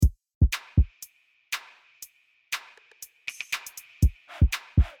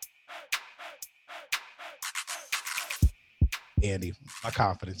Andy, my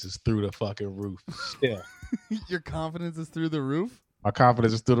confidence is through the fucking roof. Yeah. Your confidence is through the roof? My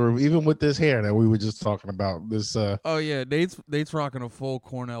confidence is through the roof, even with this hair that we were just talking about. This Oh yeah, Nate's rocking a full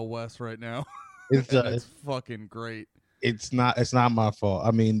Cornell West right now. it's And it's fucking great. it's not my fault.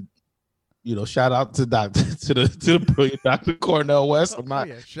 I mean, shout out to the brilliant Dr. Cornell West. I'm not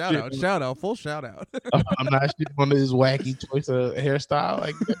shout out, full shout out. I'm not shitting on his wacky choice of hairstyle.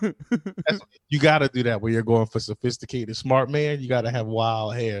 Like you got to do that when you're going for sophisticated, smart man. You got to have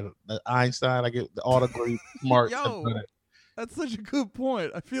wild hair. Einstein, I get all the great smart. Yo, that's such a good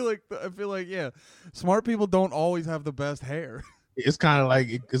point. I feel like yeah, smart people don't always have the best hair. It's kind of like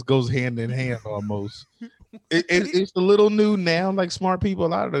it goes hand in hand almost. It's a little new now. Like smart people, a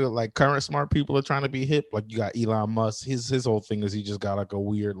lot of the like current smart people are trying to be hip. Like you got Elon Musk. His whole thing is he just got like a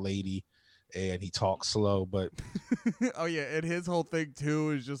weird lady, and he talks slow. But oh yeah, and his whole thing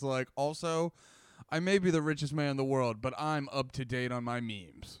too is just like, also, I may be the richest man in the world, but I'm up to date on my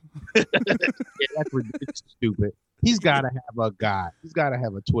memes. Yeah, that's ridiculous, stupid. He's got to have a guy. He's got to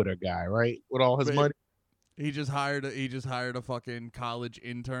have a Twitter guy, right? With all his money. He just hired a fucking college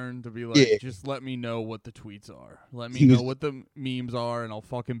intern to be like, just let me know what the tweets are. Let me know what the memes are, and I'll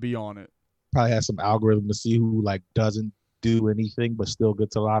fucking be on it. Probably has some algorithm to see who like doesn't do anything but still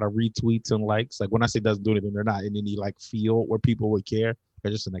gets a lot of retweets and likes. Like when I say doesn't do anything, they're not in any like field where people would care.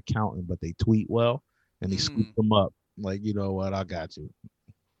 They're just an accountant, but they tweet well, and he scoop them up. Like, you know what? I got you.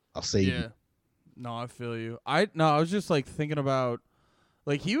 I'll save you. No, I feel you. I was just like thinking about,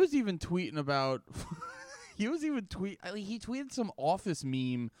 like he was even tweeting about. He tweeted some Office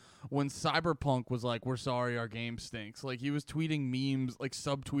meme when Cyberpunk was like, "We're sorry, our game stinks." Like he was tweeting memes, like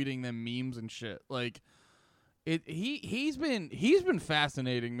subtweeting them memes and shit. Like he's been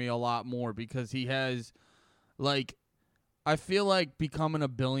fascinating me a lot more because he has, like, I feel like becoming a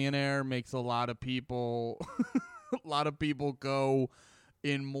billionaire makes a lot of people go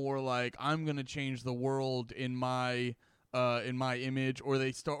in more like, I'm gonna change the world in my image, or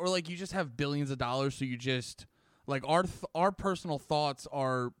they start, or like you just have billions of dollars, so you just like our personal thoughts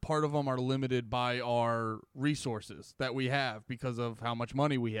are part of them are limited by our resources that we have because of how much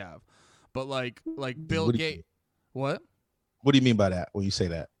money we have. But like Bill Gates, what do you mean by that when you say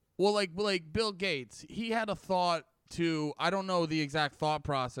that? Well, like Bill Gates, he had a thought to, I don't know the exact thought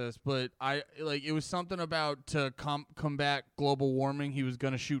process, but it was something about to combat global warming, he was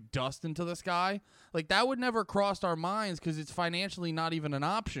going to shoot dust into the sky. Like that would never cross our minds because it's financially not even an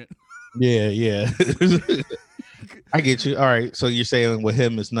option. Yeah. I get you. All right, so you're saying with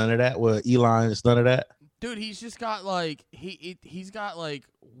him it's none of that? With Elon it's none of that? Dude, he's just got like he's got like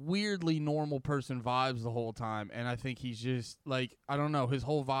weirdly normal person vibes the whole time, and I think he's just like, I don't know, his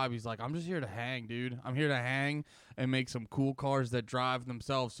whole vibe, he's like, I'm just here to hang, dude. I'm here to hang and make some cool cars that drive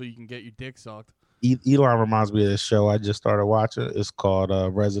themselves so you can get your dick sucked. Elon reminds me of this show I just started watching. It's called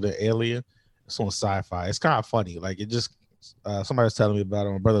Resident Alien. It's on Sci-Fi. It's kind of funny. Like it just somebody was telling me about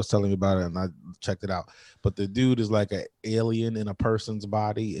it. My brother was telling me about it, and I checked it out. But the dude is like an alien in a person's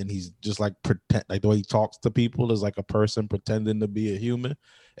body, and he's just like like the way he talks to people is like a person pretending to be a human,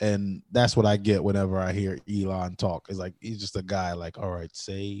 and that's what I get whenever I hear Elon talk. It's like he's just a guy like, all right,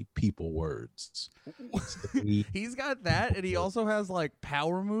 say people words. He's got that, and he also has like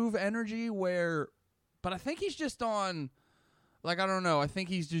power move energy but I think he's just on. Like, I don't know. I think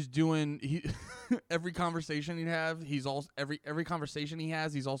he's just doing every conversation he's also every conversation he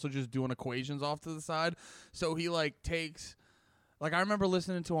has, he's also just doing equations off to the side. So he like takes, like, I remember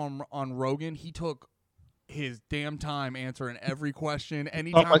listening to him on Rogan. He took his damn time answering every question.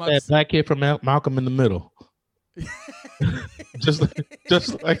 Anytime like that black kid from Malcolm in the Middle, just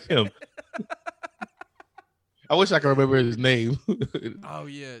like him. I wish I could remember his name. Oh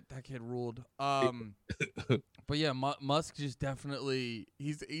yeah, that kid ruled. But yeah, Musk just definitely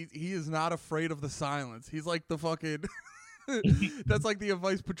he is not afraid of the silence. He's like the fucking that's like the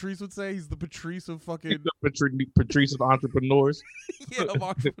advice Patrice would say. He's the Patrice of fucking Patrice of entrepreneurs. Yeah, of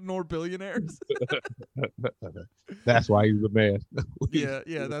entrepreneur billionaires. That's why he's the man.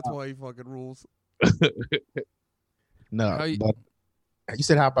 yeah, that's why he fucking rules. No, but you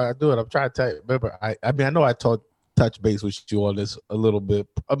said how about I do it? I'm trying to tell you. Remember, I mean, I know I touch base with you on this a little bit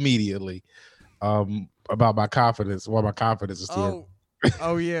immediately. About my confidence. Why my confidence is still.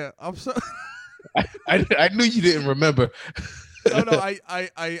 Oh yeah. I'm so. I knew you didn't remember. No,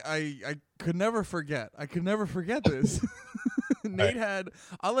 I could never forget. I could never forget this. Nate had.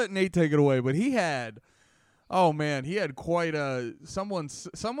 I'll let Nate take it away, but he had. Oh man, he had quite a. Someone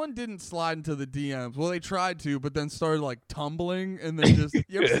didn't slide into the DMs. Well, they tried to, but then started like tumbling, and then just.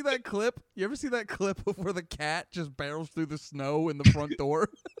 You ever see that clip? You ever see that clip of where the cat just barrels through the snow in the front door?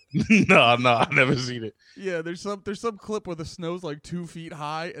 No, I never seen it. Yeah, there's some clip where the snow's like 2 feet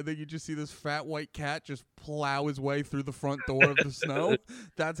high, and then you just see this fat white cat just plow his way through the front door of the snow.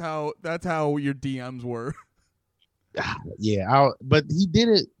 That's how your DMs were. Yeah, but he did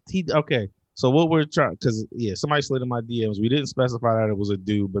it. Okay. So what we're trying, because somebody slid in my DMs. We didn't specify that it was a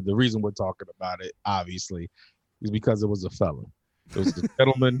dude, but the reason we're talking about it, obviously, is because it was a fella. It was a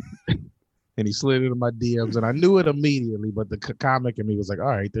gentleman, and he slid into my DMs, and I knew it immediately. But the comic in me was like, all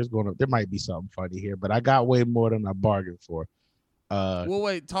right, there might be something funny here, but I got way more than I bargained for. Well,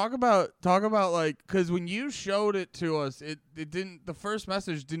 wait. Talk about like, because when you showed it to us, it didn't. The first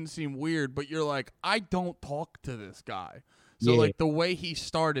message didn't seem weird, but you're like, I don't talk to this guy. So like the way he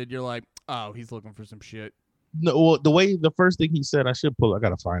started, you're like, oh, he's looking for some shit. No, well, the first thing he said, I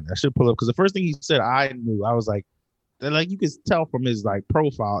gotta find it. I should pull up because the first thing he said, I knew. I was like you could tell from his like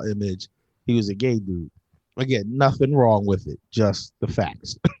profile image, he was a gay dude. Again, nothing wrong with it, just the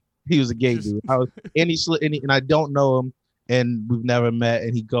facts. He was a gay dude. And I don't know him, and we've never met.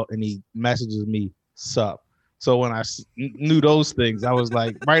 And he messages me, "Sup." So when I knew those things, I was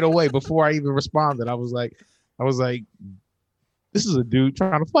like, right away before I even responded, I was like, this is a dude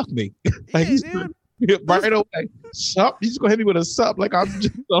trying to fuck me. Like, dude. Right away. Sup? He's gonna hit me with a sup like I'm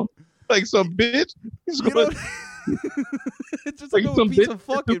just like some bitch. He's gonna it's just like a piece of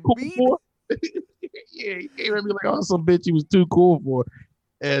fucking meat. Yeah, he came at me like I was some bitch he was too cool for.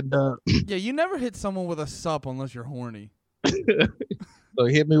 And yeah, you never hit someone with a sup unless you're horny. So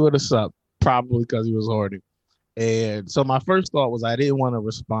he hit me with a sup, probably because he was horny. And so my first thought was I didn't want to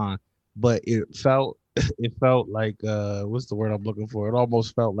respond, but it felt like what's the word I'm looking for? It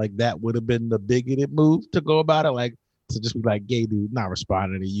almost felt like that would have been the bigoted move to go about it, like to just be like, gay dude, not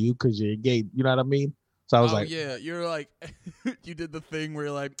responding to you because you're gay. You know what I mean? So I was like, yeah, you're like, you did the thing where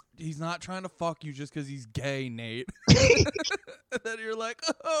you're like, he's not trying to fuck you just because he's gay, Nate. And then you're like,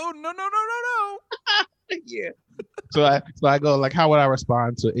 oh no. Yeah. So I go like, how would I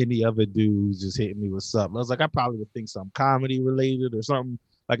respond to any other dudes just hitting me with something? I was like, I probably would think something comedy related or something.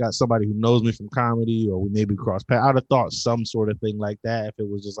 I got somebody who knows me from comedy, or we maybe cross paths. I'd have thought some sort of thing like that if it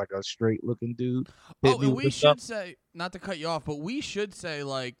was just like a straight looking dude. Oh, and we should say, not to cut you off, but we should say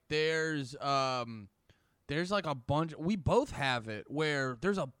like there's like a bunch. We both have it where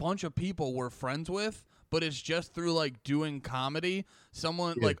there's a bunch of people we're friends with, but it's just through like doing comedy.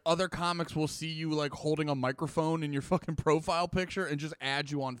 Someone like other comics will see you like holding a microphone in your fucking profile picture and just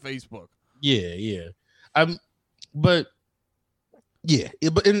add you on Facebook. Yeah. But yeah,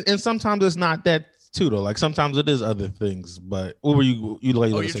 but and sometimes it's not that too though. Like sometimes it is other things. But what were you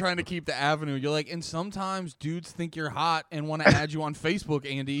like? Oh, you're trying to keep the avenue. You're like, and sometimes dudes think you're hot and want to add you on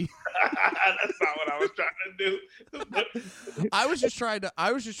Facebook, Andy. That's not what I was trying to do. I was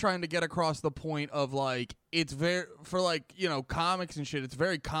just trying to get across the point of like it's very for like, you know, comics and shit. It's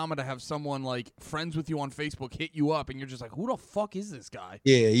very common to have someone like friends with you on Facebook hit you up and you're just like, who the fuck is this guy?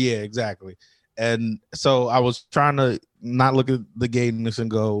 Yeah, exactly. And so I was trying to not look at the gayness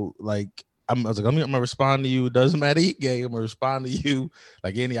and go like, I was like, I'm gonna respond to you. It doesn't matter, he gay. I'm gonna respond to you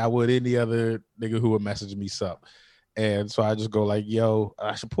like any other nigga who would message me sup. And so I just go like, yo,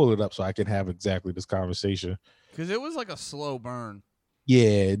 I should pull it up so I can have exactly this conversation. Because it was like a slow burn.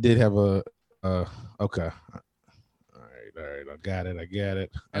 Yeah, it did have a okay. All right, I got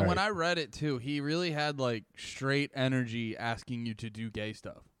it. And when I read it too, he really had like straight energy asking you to do gay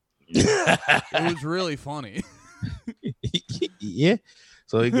stuff. It was really funny. Yeah.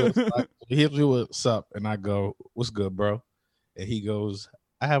 So he goes, he hits me with sup, and I go, what's good, bro? And he goes,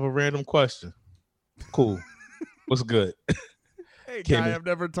 I have a random question. Cool. What's good? Hey, guy I've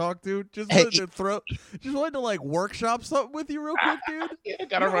never talked to. Just wanted to like workshop something with you real quick, dude. Yeah,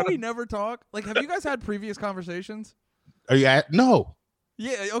 gotta run. We never talk. Like, have you guys had previous conversations? Are you at? No.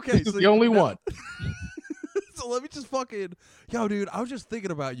 Yeah. Okay. So the only one. So let me just fucking, yo, dude. I was just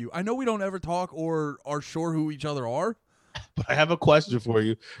thinking about you. I know we don't ever talk or are sure who each other are. But I have a question for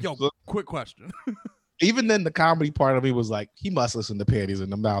you. Yo, quick question. Even then, the comedy part of me was like, he must listen to Panties in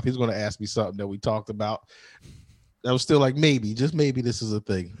the Mouth. He's going to ask me something that we talked about. I was still like, maybe, just maybe this is a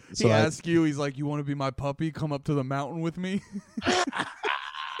thing. So he asked you, he's like, you want to be my puppy? Come up to the mountain with me. I've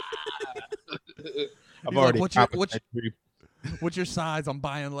already like, what's your size? I'm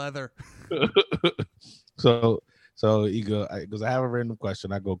buying leather. So he goes, I have a random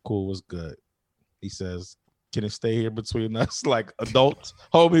question. I go, cool, what's good? He says, can it stay here between us like adults,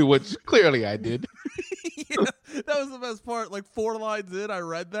 homie? Which clearly I did. Yeah, that was the best part. Like 4 lines in, I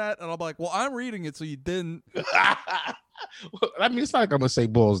read that, and I'm like, well, I'm reading it, so you didn't. I mean, it's not like I'm gonna say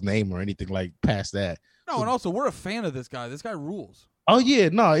Bull's name or anything like past that. No, and also we're a fan of this guy. This guy rules. Oh yeah,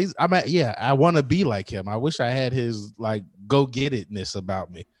 no, I want to be like him. I wish I had his like go get itness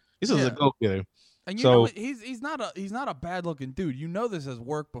about me. This is a Yeah. go-getter. And you So know he's not a bad looking dude. You know this has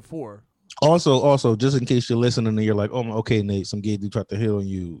worked before. also, just in case you're listening and you're like, oh, okay, Nate, some gay dude tried to hit on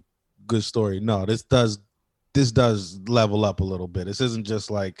you. Good story. No, this does level up a little bit. This isn't just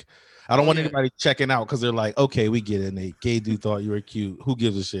like, I don't want anybody checking out because they're like, okay, we get it, Nate. Gay dude thought you were cute. Who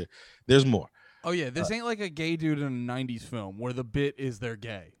gives a shit? There's more. Oh yeah, this ain't like a gay dude in a '90s film where the bit is they're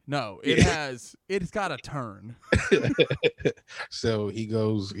gay. No, it's got a turn. So he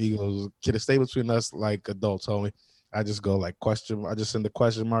goes, can it stay between us like adults only? I just go like question. I just send the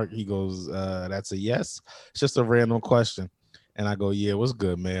question mark. He goes, that's a yes. It's just a random question. And I go, yeah, what's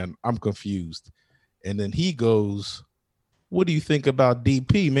good, man? I'm confused. And then he goes, what do you think about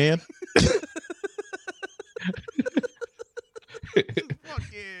DP, man?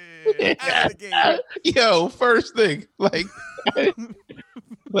 Yo, first thing, like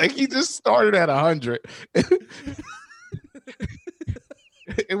he just started at 100.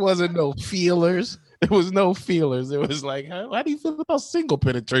 It wasn't no feelers. It was no feelers. It was like, how do you feel about single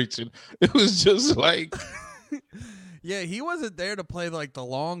penetration? It was just like, yeah, he wasn't there to play like the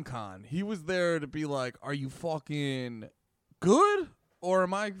long con. He was there to be like, are you fucking good? Or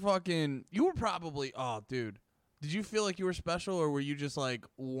am I fucking, you were probably, oh, dude. Did you feel like you were special, or were you just like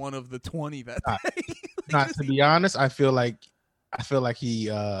one of the 20 that day? Not to be honest, I feel like he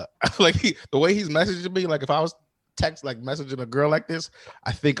the way he's messaging me, like if I was messaging a girl like this,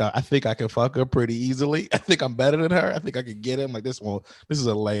 I think I can fuck her pretty easily. I think I'm better than her. I think I can get him. Like this is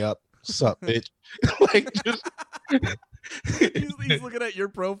a layup. Sup, bitch? Like just he's looking at your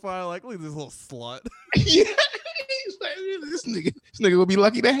profile like, look at this little slut. Yeah. He's like, this nigga will be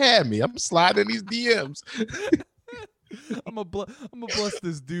lucky to have me. I'm sliding these DMs. I'm gonna bless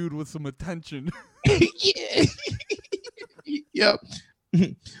this dude with some attention. Yeah. Yep.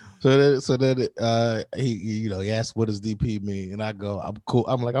 So then he asked, what does DP mean? And I go, I'm cool.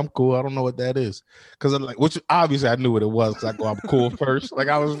 I'm cool. I don't know what that is. Cause I'm like, which obviously I knew what it was. Cause I go, I'm cool first. Like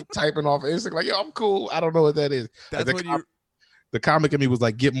I was typing off Instagram, like, yo, I'm cool. I don't know what that is. That's like, the comic in me was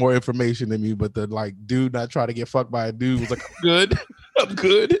like, get more information than me, but the like dude not trying to get fucked by a dude was like, I'm good. I'm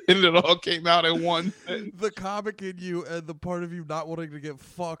good. And it all came out in one. The comic in you and the part of you not wanting to get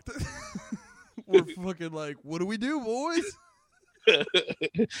fucked were fucking like, what do we do, boys?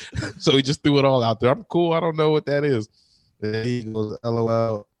 So he just threw it all out there. I'm cool. I don't know what that is. And he goes,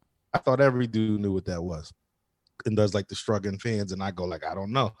 LOL. I thought every dude knew what that was. And does like the shrugging fans. And I go like, I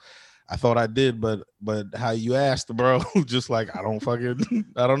don't know. I thought I did, but how you asked, bro, just like, I don't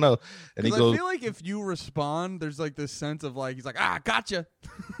know. And he goes, I feel like if you respond, there's like this sense of like, he's like, gotcha.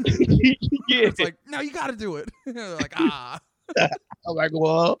 Yeah. It's like, no, you got to do it. Like, I'm like,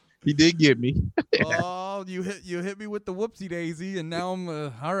 well, he did get me. Oh, you hit me with the whoopsie daisy, and now I'm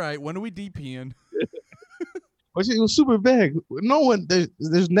all right. When are we DPing? But it was super vague. No one,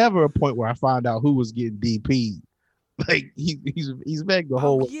 there's never a point where I find out who was getting DP. Like he's vague the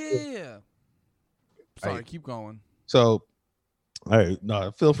whole way. Yeah. Sorry, keep going. So, all right,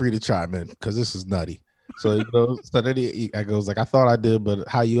 no, feel free to chime in because this is nutty. So he goes, I goes like, I thought I did, but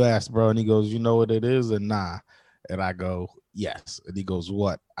how you asked, bro? And he goes, you know what it is, and nah. And I go, yes. And he goes,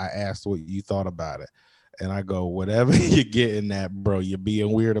 what? I asked what you thought about it. And I go, whatever you're getting at, bro, you're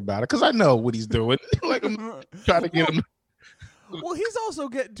being weird about it. Because I know what he's doing. Like, I'm trying to get him. Well, he's also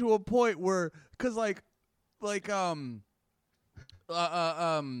getting to a point where, because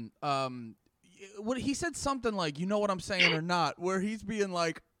what he said something like, you know what I'm saying or not, where he's being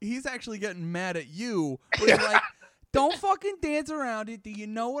like, he's actually getting mad at you. Where he's like, don't fucking dance around it. Do you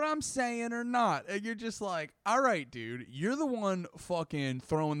know what I'm saying or not? And you're just like, all right, dude, you're the one fucking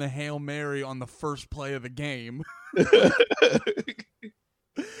throwing the Hail Mary on the first play of the game.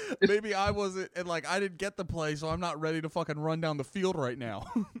 Maybe I wasn't, and like I didn't get the play, so I'm not ready to fucking run down the field right now.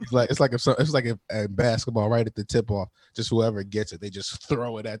 It's like if basketball right at the tip off, just whoever gets it, they just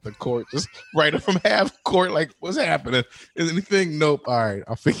throw it at the court, just right from half court. Like, what's happening? Is anything? Nope. All right,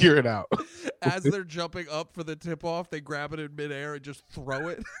 I'll figure it out. As they're jumping up for the tip off, they grab it in midair and just throw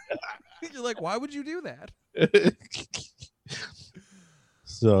it. You're like, why would you do that?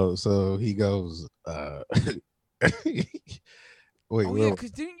 So he goes. Wait, yeah,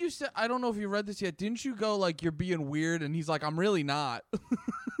 because didn't you say, I don't know if you read this yet, didn't you go like, you're being weird, and he's like, I'm really not.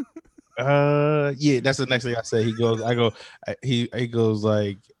 Yeah, that's the next thing I say. He goes, he goes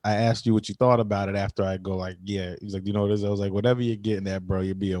like, I asked you what you thought about it after I go like, yeah. He's like, you know what it is? I was like, whatever you're getting at, bro,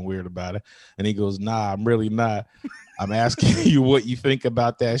 you're being weird about it. And he goes, nah, I'm really not. I'm asking you what you think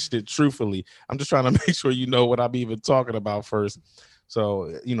about that shit truthfully. I'm just trying to make sure you know what I'm even talking about first.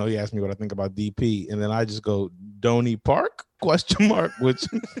 So, he asked me what I think about DP, and then I just go, Donnie Park? ? Which,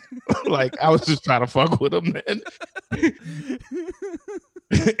 like, I was just trying to fuck with him, man.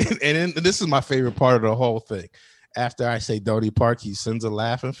 then this is my favorite part of the whole thing. After I say Dodie Park, he sends a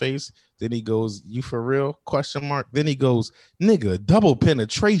laughing face. Then he goes, "You for real?" Question mark. Then he goes, "Nigga, double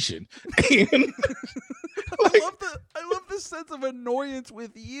penetration." I love the sense of annoyance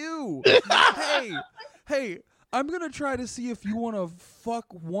with you. hey, I'm gonna try to see if you want to fuck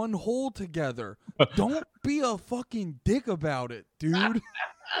one hole together. Don't be a fucking dick about it, dude.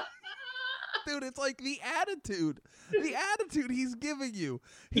 Dude, it's like the attitude he's giving you.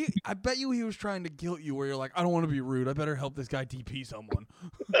 I bet you he was trying to guilt you where you're like, I don't want to be rude. I better help this guy DP someone.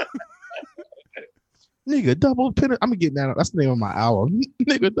 Nigga, double penetration. I'm getting that. That's the name of my album.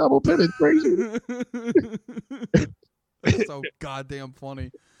 Nigga, double penetration. It's so goddamn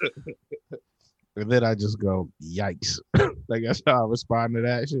funny. And then I just go, yikes. Like, that's how I respond to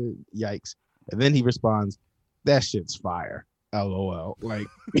that shit. Yikes. And then he responds, that shit's fire. LOL. Like,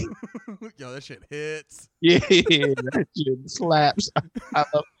 yo, that shit hits. Yeah, that shit slaps. I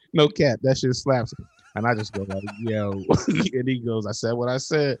love, no cap, that shit slaps. And I just go like, yo. And he goes, I said what I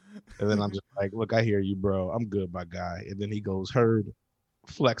said. And then I'm just like, look, I hear you, bro. I'm good, my guy. And then he goes, heard,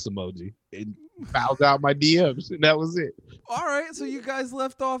 flex emoji, and bows out my DMs. And that was it. All right, so you guys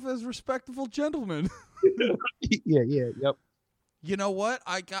left off as respectable gentlemen. Yep. You know what?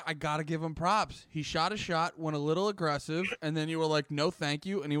 I gotta give him props. He shot a shot, went a little aggressive, and then you were like, no, thank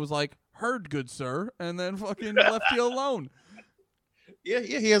you. And he was like, heard, good sir, and then fucking left you alone. Yeah,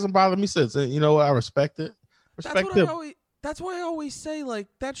 he hasn't bothered me since. You know what? I respect it. Respect him. That's why I always say, like,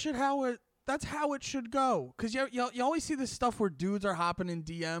 that's how it should go. Because you always see this stuff where dudes are hopping in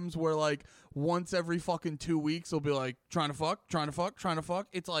DMs where, like, once every fucking 2 weeks they'll be like, trying to fuck.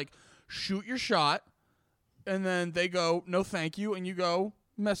 It's like, shoot your shot. And then they go, no, thank you. And you go,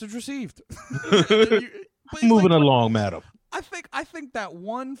 message received. Moving along, madam. I think that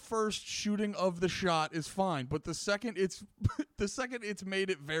one first shooting of the shot is fine, but the second it's made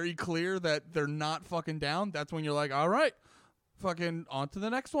it very clear that they're not fucking down, that's when you're like, all right, fucking on to the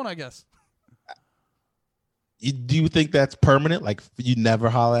next one, I guess. Do you think that's permanent? Like, you never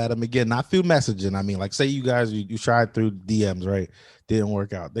holler at them again? Not through messaging. I mean, like, say you guys, you tried through DMs, right? Didn't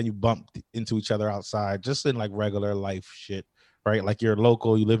work out. Then you bumped into each other outside, just in like regular life shit, right? Like, you're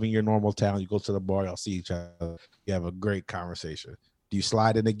local, you live in your normal town, you go to the bar, y'all see each other, you have a great conversation. Do you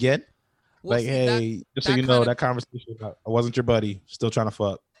slide in again? Well, like, hey, just so you know, that conversation, I wasn't your buddy, still trying to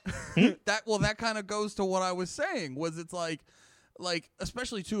fuck. that kind of goes to what I was saying, was it's like,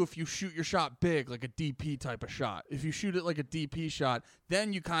 especially too, if you shoot your shot big, like a DP type of shot. If you shoot it like a DP shot,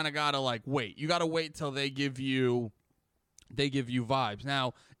 then you kind of gotta like wait. You gotta wait till they give you vibes.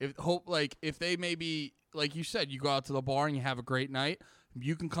 Now, if they maybe, like you said, you go out to the bar and you have a great night,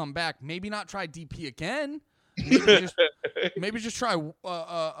 you can come back. Maybe not try DP again. Maybe just try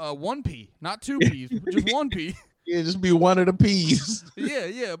 1P, not 2Ps, just 1P. Yeah, just be one of the P's.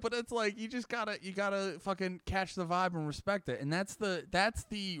 Yeah, but it's like you gotta fucking catch the vibe and respect it, and that's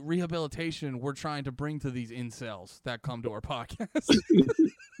the rehabilitation we're trying to bring to these incels that come to our podcast.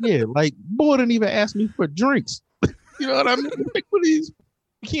 Yeah, like, boy didn't even ask me for drinks. You know what I mean? Like, what are these?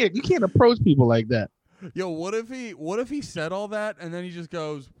 You can't approach people like that. Yo, what if he said all that and then he just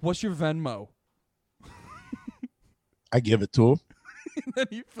goes, "What's your Venmo?" I give it to him. And then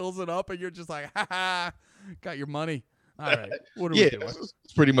he fills it up, and you're just like, "Ha ha, got your money." All right, what are we doing?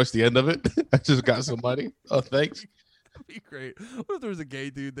 It's pretty much the end of it. I just got some money. Oh, thanks. That'd be great. What if there was a gay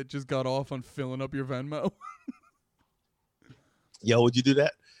dude that just got off on filling up your Venmo? Yo, would you do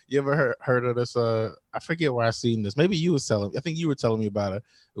that? You ever heard of this? I forget where I seen this. Maybe you was telling. I think you were telling me about it.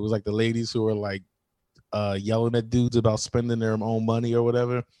 It was like the ladies who were like yelling at dudes about spending their own money or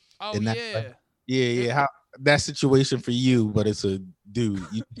whatever. Oh, and yeah. Yeah. How that situation for you, but it's a dude.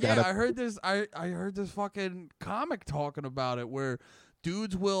 I heard this. I heard this fucking comic talking about it where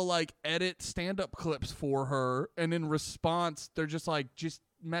dudes will like edit stand-up clips for her, and in response, they're just like, just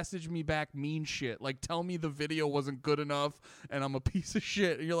message me back mean shit. Like, tell me the video wasn't good enough and I'm a piece of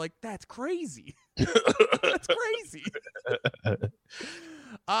shit. And you're like, that's crazy. That's crazy.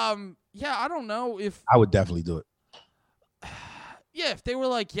 Yeah, I don't know if I would definitely do it. Yeah, if they were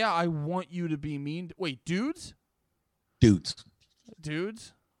like, yeah, I want you to be mean. Wait, dudes? Dudes.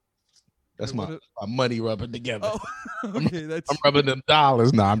 That's my money rubbing together. Oh, okay, I'm rubbing them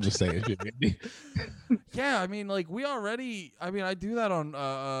dollars. No, I'm just saying. Yeah, I mean, like I do that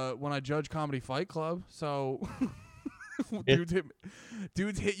on when I judge Comedy Fight Club. So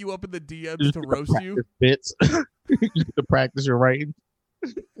dudes hit you up in the DMs just to roast you. Bits to practice your writing.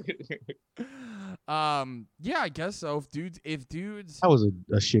 Yeah, I guess so. If dudes, that was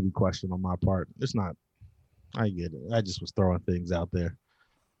a shitty question on my part. It's not. I get it. I just was throwing things out there.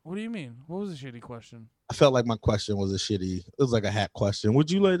 What do you mean? What was a shitty question? I felt like my question was a shitty. It was like a hat question.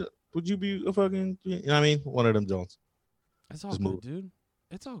 Would you be a fucking? You know what I mean? One of them Jones. It's all Just good, move. dude.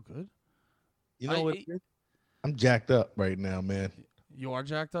 It's all good. You know what? I'm jacked up right now, man. You are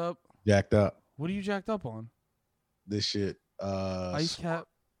jacked up? Jacked up. What are you jacked up on? This shit. Ice cap?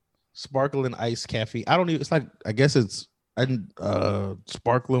 Sparkling ice caffeine. I don't even. It's like I guess it's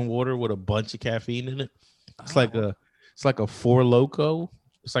sparkling water with a bunch of caffeine in it. It's like a Four Loko.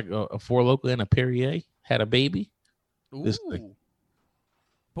 It's like a Four Loko and a Perrier had a baby. Ooh. This thing.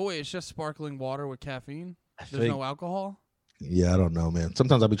 But wait, it's just sparkling water with caffeine? There's no alcohol? Yeah, I don't know, man.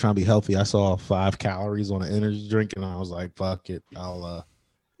 Sometimes I'll be trying to be healthy. I saw 5 calories on an energy drink, and I was like, "Fuck it, I'll."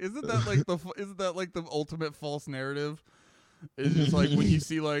 Isn't that like the ultimate false narrative? It's just like when you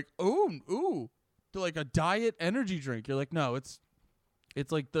see like, ooh, like a diet energy drink. You're like, no, it's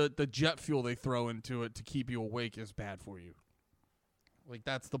like the jet fuel they throw into it to keep you awake is bad for you. Like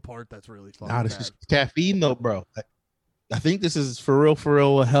that's the part that's really fucking Nah, this bad. is caffeine though, bro. I think this is for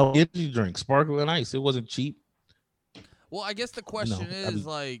real a healthy energy drink, sparkling ice. It wasn't cheap. Well, I guess the question is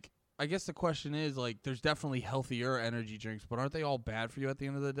like, there's definitely healthier energy drinks, but aren't they all bad for you at the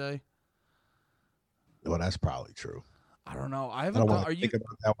end of the day? Well, that's probably true. I don't know. I don't want to think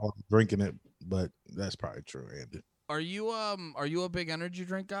about that while I'm drinking it, but that's probably true, Andy. Are you a big energy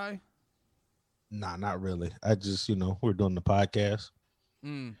drink guy? Nah, not really. I just, we're doing the podcast.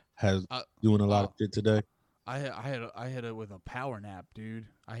 Doing a lot of shit today. I hit it with a power nap, dude.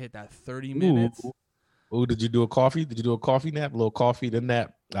 I hit that 30 minutes. Ooh, did you do a coffee? Did you do a coffee nap? A little coffee, then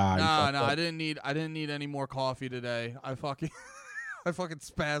nap? No, I didn't need any more coffee today. I fucking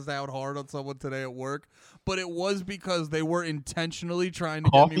spazzed out hard on someone today at work, but it was because they were intentionally trying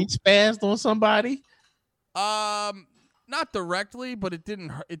to get me spazzed on somebody. Not directly, but it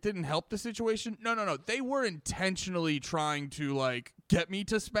didn't help the situation. No. They were intentionally trying to like get me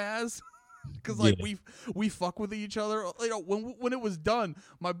to spaz. Because like we fuck with each other. When it was done,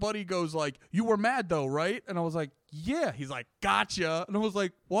 my buddy goes like, "You were mad though, right?" And I was like, "Yeah." He's like, "Gotcha." And I was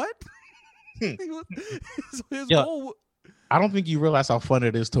like, "What?" his goal. I don't think you realize how fun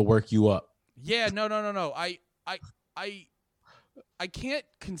it is to work you up. Yeah, no. I can't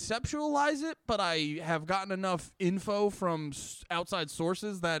conceptualize it, but I have gotten enough info from outside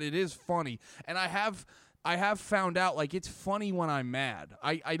sources that it is funny, and I have found out like it's funny when I'm mad.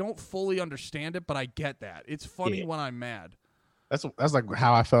 I don't fully understand it, but I get that it's funny when I'm mad. That's like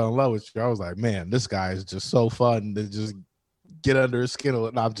how I fell in love with you. I was like, man, this guy is just so fun to just get under his skin. No,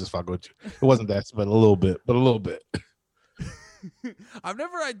 I'm just fucking with you. It wasn't that, but a little bit.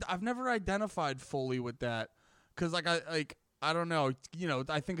 I've never identified fully with that because I don't know.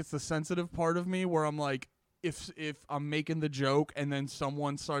 I think it's the sensitive part of me where I'm like, if I'm making the joke and then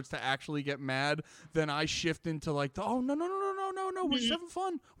someone starts to actually get mad, then I shift into like, no, we're just having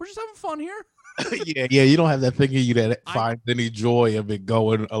fun. We're just having fun here. yeah. You don't have that thing in you that finds any joy of it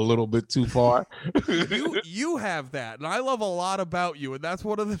going a little bit too far. You have that, and I love a lot about you, and that's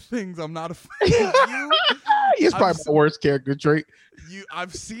one of the things I'm not a fan of you. It's probably my worst character trait.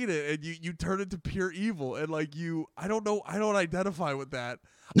 I've seen it, and you turn into pure evil, and like I don't know, I don't identify with that.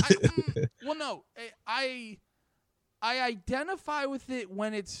 Well, no, I identify with it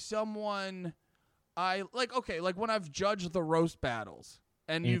when it's someone I like. Okay, like when I've judged the roast battles,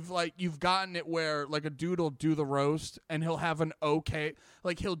 and you've gotten it where like a dude will do the roast, and he'll have an okay,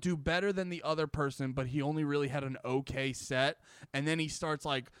 like he'll do better than the other person, but he only really had an okay set, and then he starts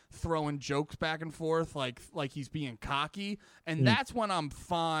like throwing jokes back and forth, like he's being cocky, and that's when I'm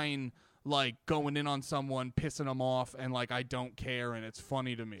fine. Like going in on someone, pissing them off, and like I don't care, and it's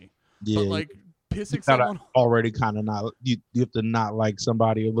funny to me. Yeah, but like pissing someone already kind of not. You have to not like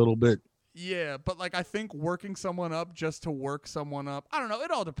somebody a little bit. Yeah, but like I think working someone up just to work someone up. I don't know. It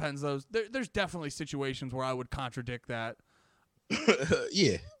all depends. There's definitely situations where I would contradict that.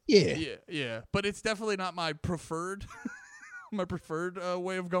 Yeah. But it's definitely not my preferred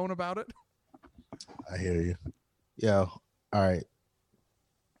way of going about it. I hear you. Yeah. All right.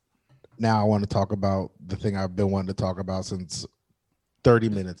 Now I want to talk about the thing I've been wanting to talk about since 30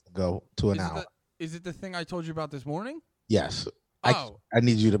 minutes ago to an hour. Is it the thing I told you about this morning? Yes. Oh. I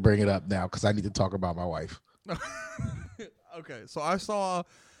need you to bring it up now because I need to talk about my wife. Okay, so I saw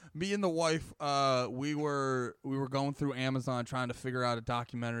me and the wife. We were going through Amazon trying to figure out a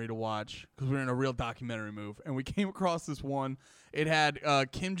documentary to watch because we're in a real documentary move, and we came across this one. It had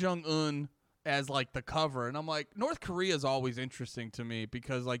Kim Jong-un as like the cover, and I'm like, North Korea is always interesting to me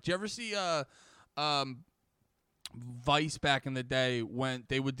because like, do you ever see Vice back in the day when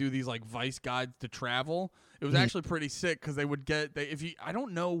they would do these like Vice guides to travel. It was actually pretty sick because they would I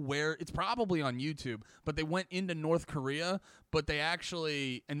don't know where, it's probably on YouTube, but they went into North Korea, but they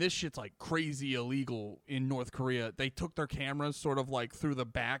actually, and this shit's like crazy illegal in North Korea, they took their cameras sort of like through the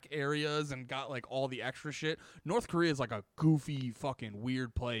back areas and got like all the extra shit. North Korea is like a goofy fucking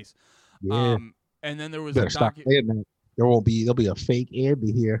weird place. Yeah. And then there was Better stop saying that. There'll be a fake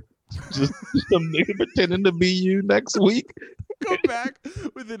Andy here. Just some nigga pretending to be you next week. Come back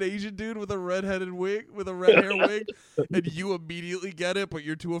with an Asian dude with a red-headed wig, with a red hair wig, and you immediately get it, but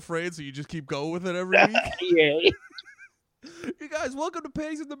you're too afraid, so you just keep going with it every week. Yeah. You guys, welcome to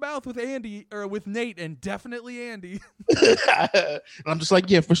Pigs in the Mouth with Andy, or with Nate, and definitely Andy. I'm just like,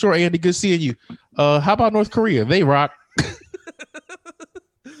 yeah, for sure, Andy. Good seeing you. How about North Korea? They rock.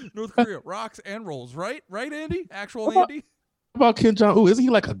 North Korea rocks and rolls, right? Right, Andy? Actual Andy? How about Kim Jong-un? Isn't he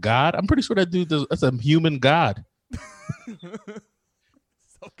like a god? I'm pretty sure that dude that's a human god.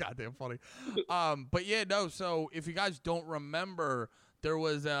 So goddamn funny. But yeah, no, so if you guys don't remember, there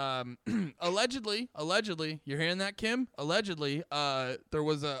was allegedly, you're hearing that, Kim? Allegedly, there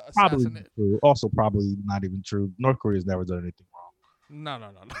was a probably true. Also probably not even true. North Korea's never done anything wrong. No.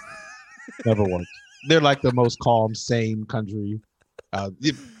 Never once. They're like the most calm, sane country.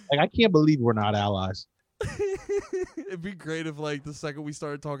 Like I can't believe we're not allies. It'd be great if like the second we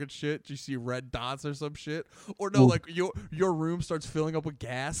started talking shit, you see red dots or some shit, or no, like your room starts filling up with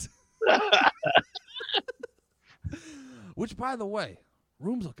gas. Which, by the way,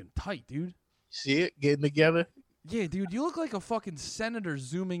 room's looking tight, dude. See it getting together? Yeah, dude, you look like a fucking senator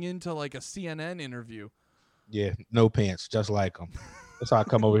zooming into like a CNN interview. Yeah, no pants, just like them. That's how I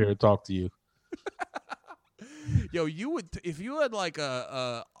come over here to talk to you. Yo, you would if you had like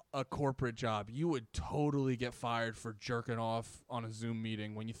a corporate job, you would totally get fired for jerking off on a Zoom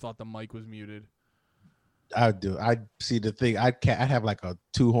meeting when you thought the mic was muted. I do. I see the thing. I'd have like a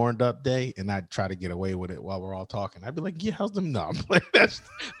 2 horned up day, and I'd try to get away with it while we're all talking. I'd be like, "Yeah, how's them numb?" Like that's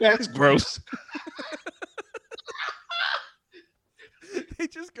gross. They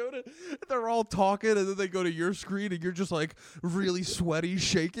just they're all talking, and then they go to your screen, and you're just like really sweaty,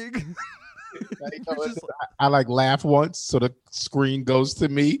 shaking. I like laugh once, so the screen goes to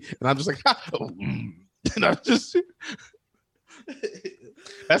me, and I'm just like, and I'm just.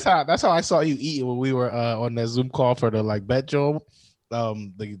 That's how I saw you eat when we were on that Zoom call for the like bet Joe,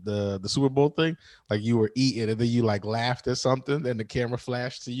 the Super Bowl thing. Like you were eating, and then you like laughed at something, and the camera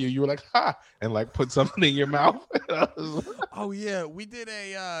flashed to you. You were like, "Ha!" and like put something in your mouth. Oh yeah, we did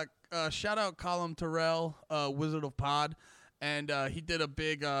a shout out Colin Terrell, Wizard of Pod. And he did a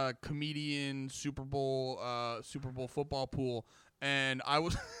big comedian Super Bowl football pool, and I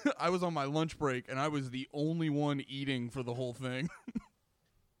was I was on my lunch break, and I was the only one eating for the whole thing.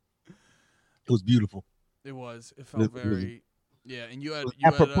 It was beautiful. It was. It felt very. Yeah, and you had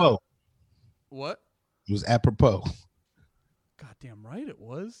apropos. What? It was apropos. Goddamn right it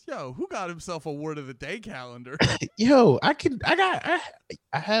was. Yo, who got himself a word of the day calendar? Yo, I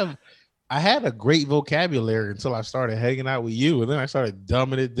had a great vocabulary until I started hanging out with you, and then I started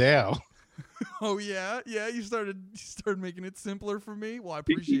dumbing it down. Oh yeah, you started making it simpler for me. Well, I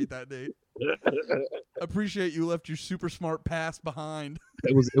appreciate that, Nate. I appreciate you left your super smart past behind.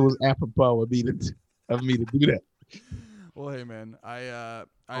 It was apropos of me to do that. Well, hey man, I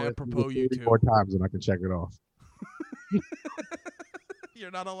apropos you too. 4 times and I can check it off.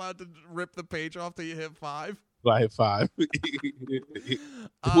 You're not allowed to rip the page off till you hit 5. I hit 5.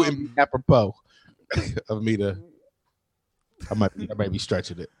 Apropos of me to, I might be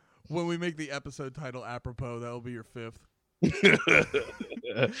stretching it. When we make the episode title apropos, that'll be your 5th.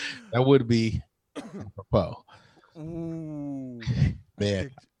 That would be apropos. Ooh, man,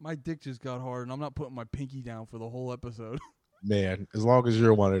 my dick just got hard, and I'm not putting my pinky down for the whole episode. Man, as long as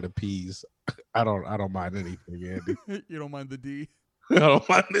you're one of the P's, I don't mind anything, Andy. You don't mind the D? I don't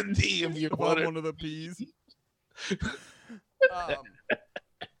mind the D if you're one of the P's.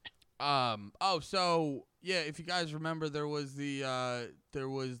 So yeah, if you guys remember, there was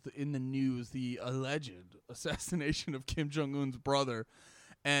in the news the alleged assassination of Kim Jong-un's brother,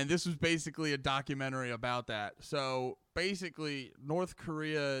 and this was basically a documentary about that. So basically, North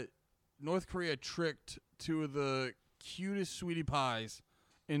Korea tricked 2 of the cutest sweetie pies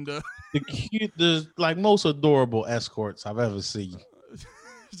into the like most adorable escorts I've ever seen.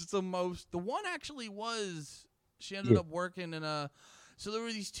 It's the one actually was. She ended up working in a. So there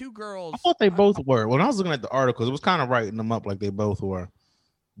were these 2 girls. I thought they both were. When I was looking at the articles, it was kind of writing them up like they both were.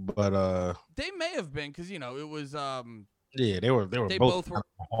 But they may have been because it was yeah, they were both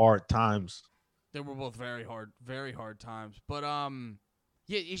hard times. They were both very hard times. But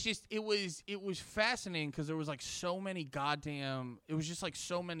Yeah, it's just it was fascinating because there was like so many it was just like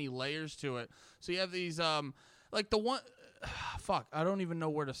so many layers to it. So you have these like the one fuck, I don't even know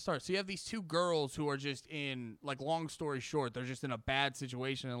where to start. So you have these two girls who are just in, like, long story short, they're just in a bad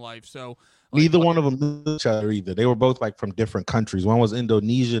situation in life. So like, Neither one of them knew each other either. They were both like from different countries. One was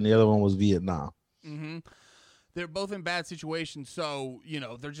Indonesia and the other one was Vietnam. Mm-hmm. They're both in bad situations, so, you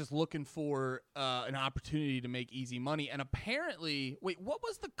know, they're just looking for an opportunity to make easy money. And apparently, wait, what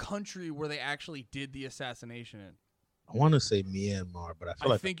was the country where they actually did the assassination in? I want to say Myanmar, but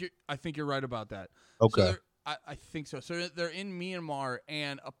I think you're right about that. Okay. So I think so. So they're in Myanmar,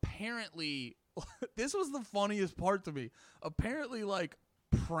 and apparently, this was the funniest part to me. Apparently, like,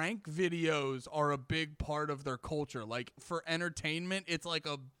 prank videos are a big part of their culture. Like, for entertainment, it's like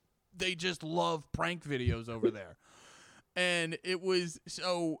they just love prank videos over there. And it was,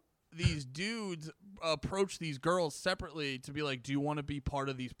 so these dudes approached these girls separately to be like, do you want to be part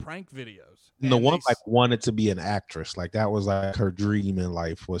of these prank videos? And the one like wanted to be an actress. Like that was like her dream in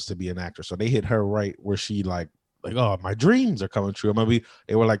life was to be an actress. So they hit her right where she like, oh, my dreams are coming true. Maybe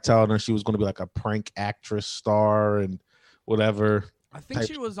they were like telling her she was going to be like a prank actress star and whatever. I think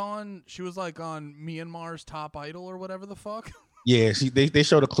she was like on Myanmar's Top Idol or whatever the fuck. Yeah, they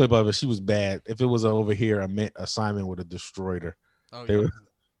showed a clip of it. She was bad. If it was over here, Simon would have destroyed her. Oh, yeah.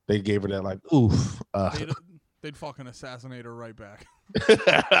 They gave her that like, oof. They'd fucking assassinate her right back.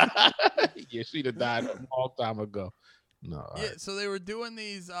 Yeah, she'd have died a long time ago. No. Yeah, right. So they were doing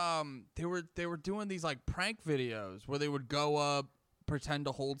these they were doing these like prank videos where they would go up, pretend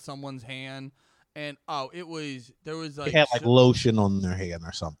to hold someone's hand, and there was like they had like lotion on their hand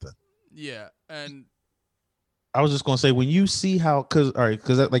or something. Yeah, and I was just gonna say when you see how, because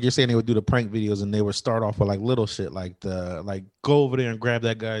like you're saying, they would do the prank videos and they would start off with like little shit like go over there and grab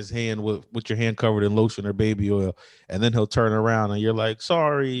that guy's hand with your hand covered in lotion or baby oil, and then he'll turn around and you're like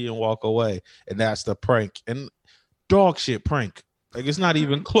sorry and walk away, and that's the prank. And dog shit prank, like it's not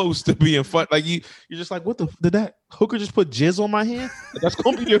even close to being fun. Like you're just like, what did that hooker just put jizz on my hand? That's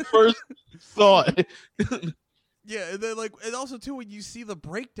gonna be your first thought. Yeah, and then like, and also too, when you see the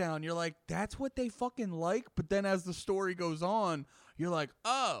breakdown, you're like, that's what they fucking like. But then as the story goes on, you're like,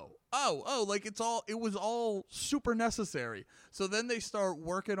 oh, like it was all super necessary. So then they start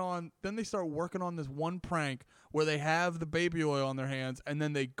working on this one prank where they have the baby oil on their hands, and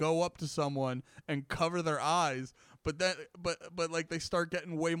then they go up to someone and cover their eyes. But like they start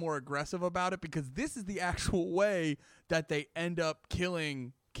getting way more aggressive about it, because this is the actual way that they end up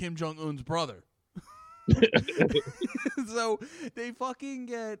killing Kim Jong-un's brother. So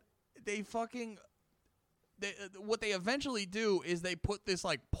what they eventually do is they put this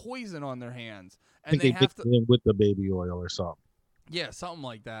like poison on their hands, and they have to in with the baby oil or something. Yeah, something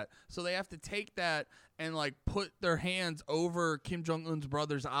like that. So they have to take that and like put their hands over Kim Jong-un's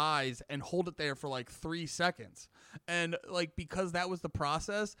brother's eyes and hold it there for like 3 seconds. And like, because that was the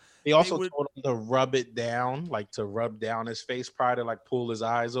process, they also told him to rub it down, like to rub down his face prior to like pull his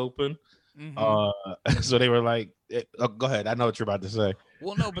eyes open. Mm-hmm. So they were like, go ahead, I know what you're about to say.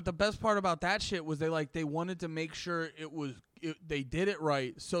 Well, no, but the best part about that shit was they wanted to make sure they did it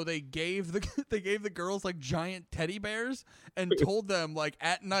right. So they gave the girls like giant teddy bears and told them like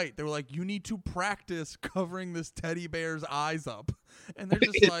at night, they were like, you need to practice covering this teddy bear's eyes up. And they're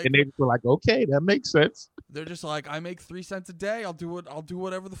just like, and they were like, okay, that makes sense. They're just like, I make 3 cents a day. I'll do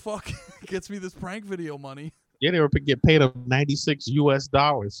whatever the fuck gets me this prank video money. Yeah, they were getting paid $96 US,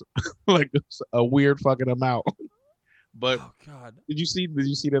 like a weird fucking amount. But oh god, did you see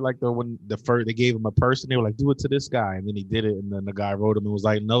that like when they gave him a person, they were like, do it to this guy, and then he did it, and then the guy wrote him and was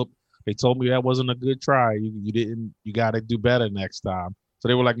like, nope, they told me that wasn't a good try. You got to do better next time. So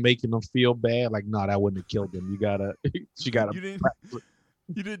they were like making them feel bad, like, no, that wouldn't have killed him. You gotta.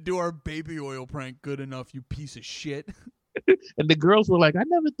 You didn't do our baby oil prank good enough, you piece of shit. And the girls were like, I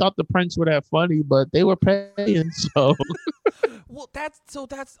never thought the pranks were that funny, but they were paying, so. Well,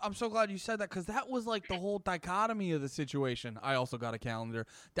 I'm so glad you said that, because that was like the whole dichotomy of the situation. I also got a calendar.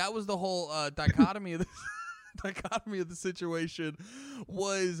 That was the whole dichotomy of the situation,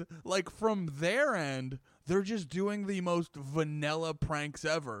 was like from their end, they're just doing the most vanilla pranks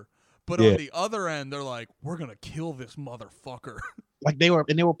ever. But on the other end, they're like, we're going to kill this motherfucker. Like they were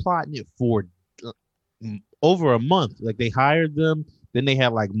plotting it for over a month. Like they hired them, then they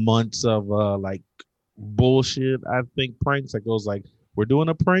had like months of like bullshit, I think, pranks. Like it was like, we're doing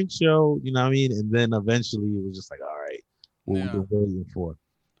a prank show, you know what I mean? And then eventually it was just like, all right, what we've been waiting for.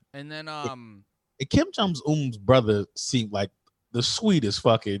 And then Kim Jong-un's brother seemed like the sweetest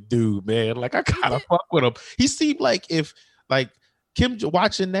fucking dude, man. Like I kind of fuck with him. He seemed like if like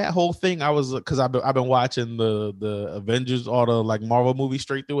Watching that whole thing, I was because I've been watching the Avengers, all the like Marvel movies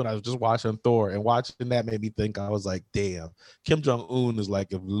straight through, and I was just watching Thor, and watching that made me think. I was like, damn, Kim Jong Un is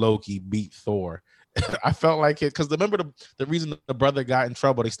like if Loki beat Thor. I felt like it because remember the reason the brother got in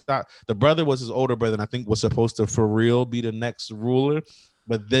trouble. They stopped. The brother was his older brother, and I think was supposed to for real be the next ruler.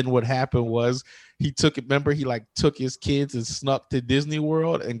 But then what happened was he took it. Remember, he like took his kids and snuck to Disney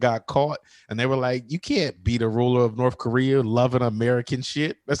World and got caught. And they were like, "You can't be the ruler of North Korea, loving American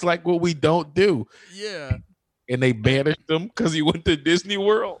shit. That's like what we don't do." Yeah. And they banished him because he went to Disney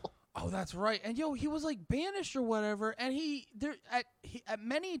World. Oh, that's right. And he was like banished or whatever, and he at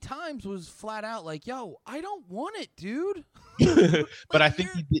many times was flat out like, "Yo, I don't want it, dude." But I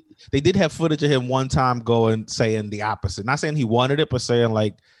think they did have footage of him one time going saying the opposite. Not saying he wanted it, but saying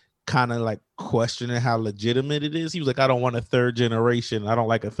like kind of like questioning how legitimate it is. He was like, "I don't want a third generation. I don't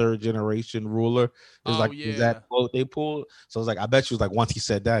like a third generation ruler." It's like is that quote they pulled. So I was like, I bet you was like once he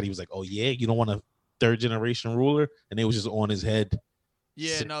said that, he was like, "Oh yeah, you don't want a third generation ruler," and it was just on his head.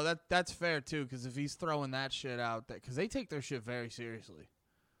 Yeah, no, that's fair too. Because if he's throwing that shit out, because they take their shit very seriously.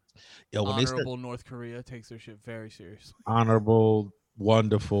 Yo, when honorable North Korea takes their shit very seriously. Honorable,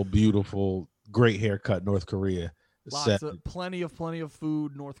 wonderful, beautiful, great haircut, North Korea. Plenty of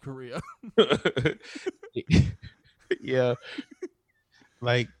food, North Korea. Yeah.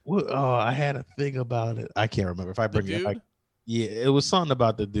 Like, oh, I had a thing about it. I can't remember if I bring it. Yeah, it was something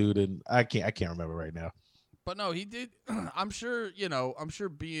about the dude, and I can't remember right now. But no, he did. I'm sure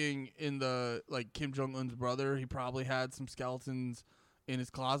being in the like Kim Jong Un's brother, he probably had some skeletons in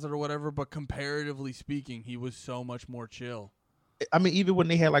his closet or whatever. But comparatively speaking, he was so much more chill. I mean, even when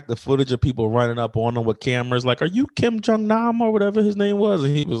they had like the footage of people running up on him with cameras, like, "Are you Kim Jong Nam or whatever his name was?"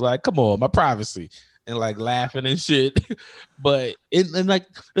 And he was like, "Come on, my privacy," and like laughing and shit. But and like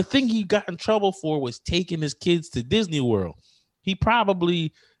the thing he got in trouble for was taking his kids to Disney World. He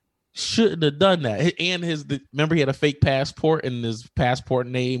probably shouldn't have done that. And remember he had a fake passport and his passport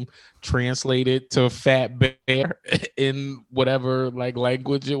name translated to Fat Bear in whatever like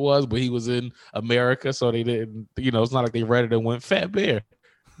language it was, but he was in America, so they didn't, it's not like they read it and went Fat Bear.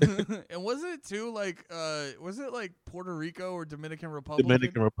 And was it too like was it like Puerto Rico or Dominican Republic?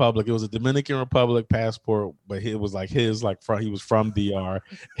 Dominican Republic. It was a Dominican Republic passport, but it was like his like he was from DR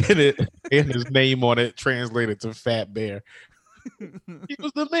and his name on it translated to Fat Bear. He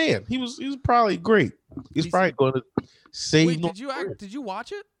was the man. He was probably great. He's probably going to save. Wait, did you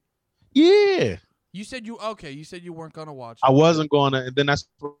watch it? Yeah. You said you weren't gonna watch it. I wasn't gonna, and then I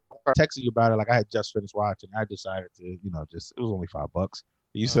texted you about it. Like I had just finished watching. I decided to, it was only $5.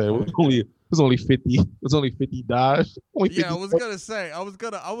 You said it was only 50. It was only $50. Yeah, I was gonna say. I was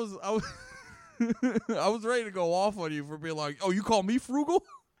I was ready to go off on you for being like, "Oh, you call me frugal?"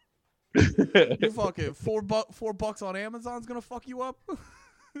 You fucking $4 on Amazon's gonna fuck you up.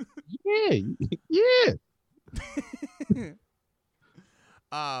 Yeah.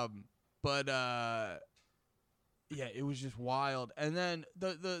 But yeah, it was just wild. And then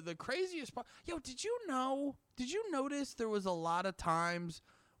the craziest part, did you notice there was a lot of times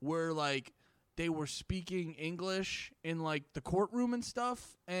where like they were speaking English in like the courtroom and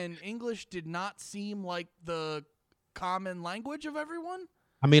stuff, and English did not seem like the common language of everyone?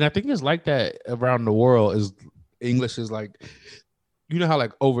 I mean, I think it's like that around the world. Is English is like, how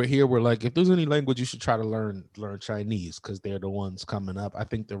like over here we're like, if there's any language you should try to learn Chinese because they're the ones coming up. I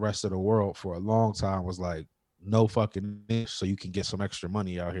think the rest of the world for a long time was like, no fucking English, so you can get some extra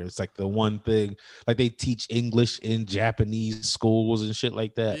money out here. It's like the one thing, like they teach English in Japanese schools and shit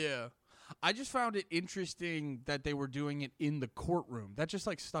like that. Yeah. I just found it interesting that they were doing it in the courtroom. That just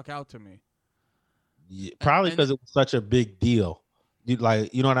like stuck out to me. Yeah, probably because it was such a big deal.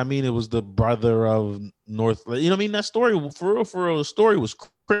 Like, you know what I mean? It was the brother of North. You know what I mean? That story, for real, the story was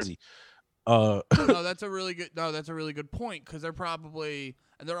crazy. No, that's a really good point, because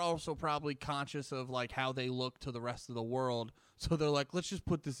they're also probably conscious of like how they look to the rest of the world. So they're like, let's just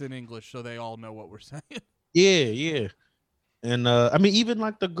put this in English so they all know what we're saying. Yeah. And I mean, even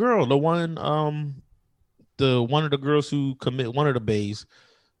like the girl, the one of the girls who commit one of the bays,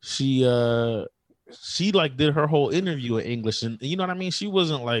 she like did her whole interview in English, and you know what I mean? She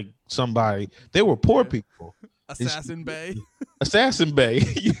wasn't like somebody. They were poor people. Assassin Bay. That's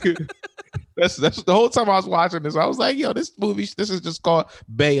the whole time I was watching this. I was like, yo, this is just called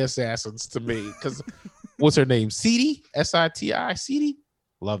Bay Assassins to me. Because what's her name? Siti? Siti? Siti?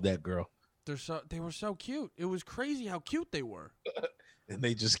 Love that girl. They were so cute. It was crazy how cute they were. And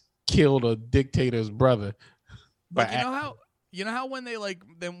they just killed a dictator's brother. But you know how when they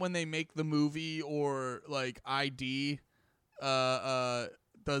make the movie or like ID,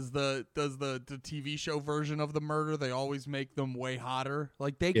 does the TV show version of the murder. They always make them way hotter.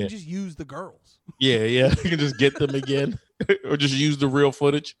 Like they Yeah. can just use the girls. Yeah. You can just get them again, or just use the real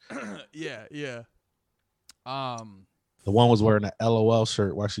footage. Yeah. The one was wearing an LOL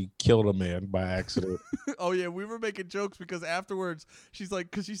shirt while she killed a man by accident. Oh yeah, we were making jokes because afterwards she's like,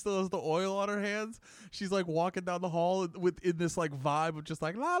 because she still has the oil on her hands, she's like walking down the hall in this like vibe of just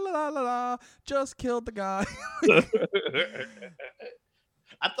like la la la la la, just killed the guy.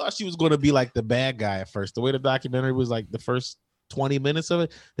 I thought she was going to be like the bad guy at first. The way the documentary was, like the first 20 minutes of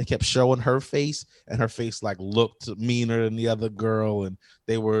it, they kept showing her face, and her face like looked meaner than the other girl, and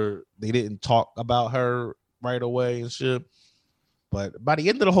they didn't talk about her right away and shit. But by the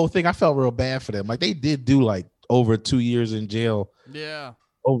end of the whole thing, I felt real bad for them. Like they did do like over 2 years in jail. Yeah.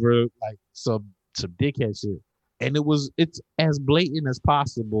 Over like some dickhead shit. And it's as blatant as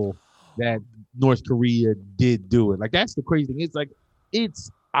possible that North Korea did do it. Like that's the crazy thing. It's like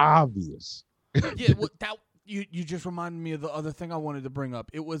it's obvious. Yeah, well, that you just reminded me of the other thing I wanted to bring up.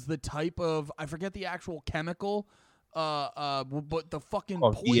 It was the type of, I forget the actual chemical, but the fucking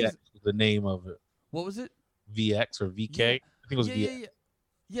poison. VX was the name of it. What was it? VX or VK? Yeah. I think it was VX.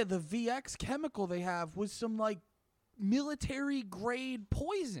 Yeah, the VX chemical they have was some like military grade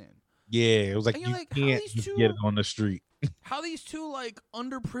poison. Yeah, it was like you like, can't just get it on the street. How these two like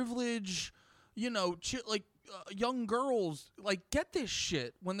underprivileged, young girls like get this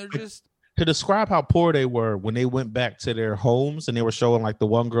shit when they're just. To describe how poor they were when they went back to their homes and they were showing like the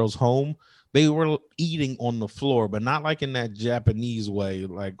one girl's home, they were eating on the floor, but not like in that Japanese way,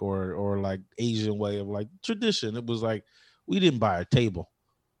 like or like Asian way of like tradition. It was like we didn't buy a table.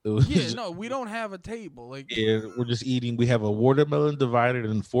 We don't have a table. Like we're just eating. We have a watermelon divided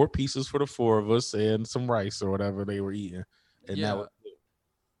in 4 pieces for the 4 of us and some rice or whatever they were eating. And that was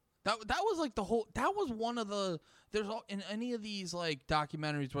like the whole. That was one of the. There's in any of these like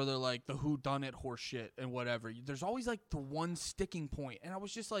documentaries where they're like the whodunit horse shit and whatever. There's always like the one sticking point, and I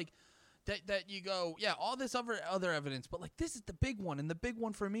was just like, that you go, yeah, all this other evidence, but like this is the big one, and the big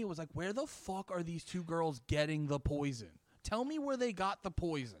one for me was like, where the fuck are these 2 girls getting the poison? Tell me where they got the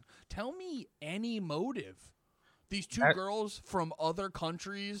poison. Tell me any motive. These 2 girls from other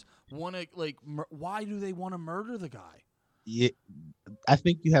countries want to like. Why do they want to murder the guy? Yeah, I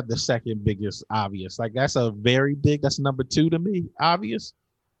think you have the second biggest obvious. Like that's a very big. That's number 2 to me. Obvious.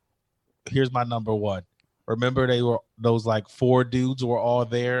 Here's my number 1. Remember, those like 4 dudes were all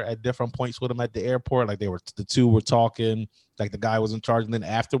there at different points with them at the airport. Like the 2 were talking. Like the guy was in charge, and then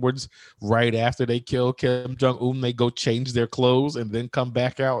afterwards, right after they kill Kim Jong-un, they go change their clothes and then come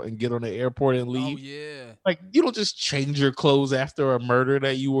back out and get on the airport and leave. Oh yeah. Like you don't just change your clothes after a murder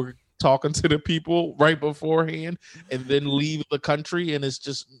that you were talking to the people right beforehand and then leave the country, and it's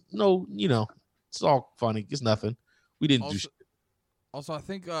just it's all funny. It's nothing. We didn't do shit. Also, I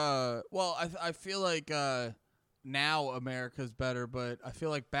think I feel like now America's better, but I feel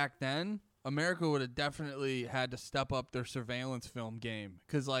like back then America would have definitely had to step up their surveillance film game,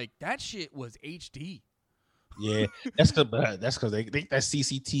 because like that shit was HD. Yeah, that's because they think that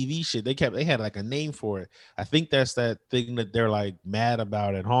CCTV shit. They had like a name for it. I think that's that thing that they're like mad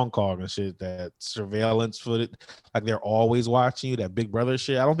about in Hong Kong and shit. That surveillance footage, like they're always watching you. That Big Brother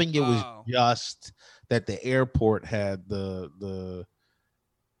shit. I don't think it was just that the airport had the.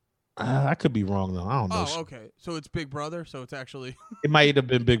 I could be wrong though. I don't know. Oh, okay. So it's Big Brother. So it's actually. It might have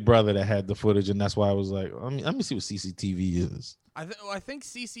been Big Brother that had the footage, and that's why I was like, let me see what CCTV is. I think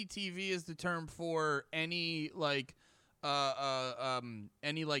CCTV is the term for any like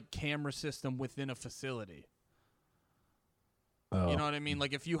camera system within a facility. Oh. You know what I mean?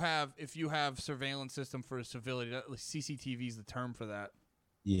 Like if you have surveillance system for a facility, CCTV is the term for that.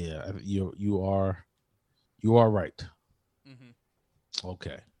 Yeah, you are right. Mm-hmm.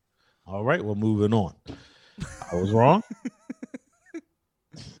 Okay. All right, we're moving on. I was wrong.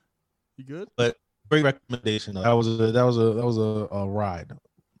 You good? But great recommendation. That was a ride.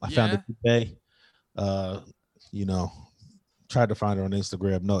 I found it today. Tried to find her on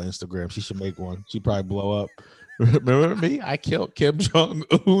Instagram. No Instagram. She should make one. She'd probably blow up. Remember me? I killed Kim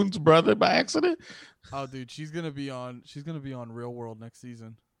Jong-un's brother by accident. Oh, dude, she's gonna be on Real World next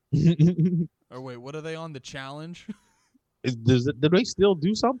season. Or wait, what are they on? The Challenge? Did they still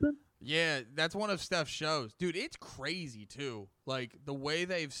do something? Yeah, that's one of Steph's shows. Dude, it's crazy, too. Like, the way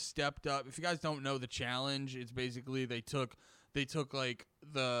they've stepped up. If you guys don't know The Challenge, it's basically they took like,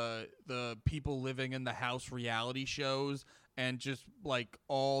 the people living in the house reality shows and just, like,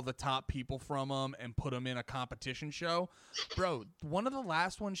 all the top people from them and put them in a competition show. Bro, one of the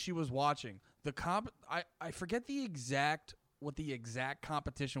last ones she was watching, I forget what the exact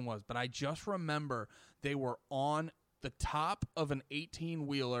competition was, but I just remember they were on the top of an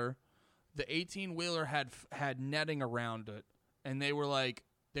 18-wheeler. The 18-wheeler had netting around it, and they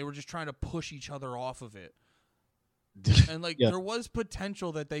were just trying to push each other off of it. And like there was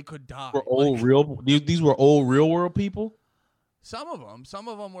potential that they could die. Were old real? These were old real world people. Some of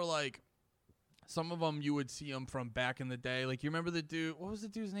them were like, some of them you would see them from back in the day. Like you remember the dude? What was the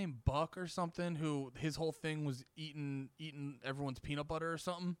dude's name? Buck or something? Who his whole thing was eating everyone's peanut butter or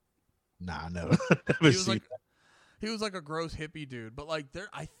something. Nah, no. He was like a gross hippie dude. But like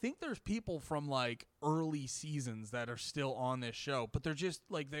I think there's people from like early seasons that are still on this show, but they're just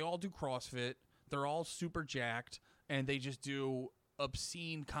like they all do CrossFit. They're all super jacked. And they just do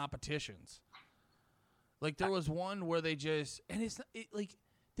obscene competitions. Like there was one where they just, and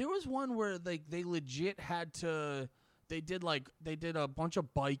there was one where like they legit had to, they did a bunch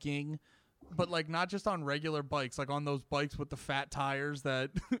of biking, but like not just on regular bikes, like on those bikes with the fat tires that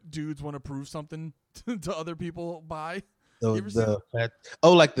dudes want to prove something to other people by. Like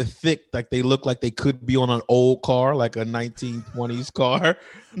the thick, like they look like they could be on an old car, like a 1920s car.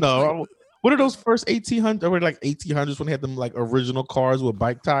 No. What are those first 1800s? Or like 1800s when they had them like original cars with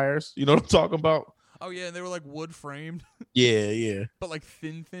bike tires? You know what I'm talking about? Oh yeah, and they were like wood framed. Yeah. But like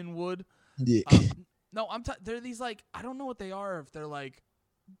thin wood. Yeah. No, they're these like I don't know what they are. If they're like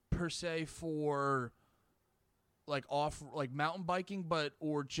per se for like off like mountain biking,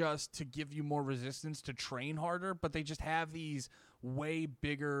 or just to give you more resistance to train harder. But they just have these way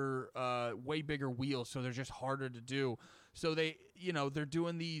bigger wheels, so they're just harder to do. So they're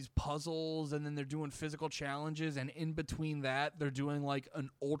doing these puzzles and then they're doing physical challenges. And in between that, they're doing like an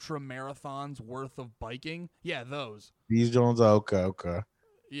ultra marathon's worth of biking. Yeah, those. These Jones. Okay.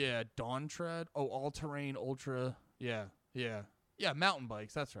 Yeah. Dawn Tread. Oh, all terrain, ultra. Yeah. Mountain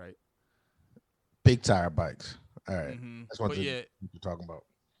bikes. That's right. Big tire bikes. All right. Mm-hmm. That's what you're talking about.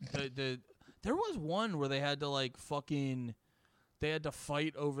 There was one where they had to like they had to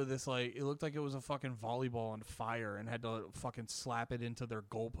fight over this, like, it looked like it was a fucking volleyball on fire and had to fucking slap it into their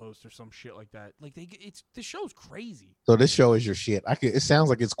goalpost or some shit like that. Like, the show's crazy. So this show is your shit. It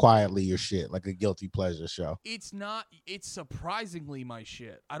sounds like it's quietly your shit, like a guilty pleasure show. It's not. It's surprisingly my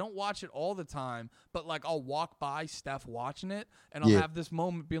shit. I don't watch it all the time, but, like, I'll walk by Steph watching it, and I'll have this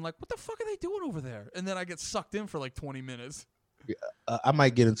moment being like, what the fuck are they doing over there? And then I get sucked in for, like, 20 minutes. I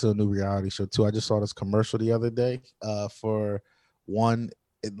might get into a new reality show, too. I just saw this commercial the other day for...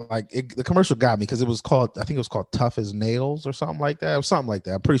 the commercial got me because I think it was called Tough as Nails or something like that.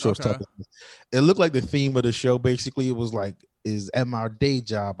 I'm pretty sure it's tough. It looked like the theme of the show. Basically, it was like, is at my day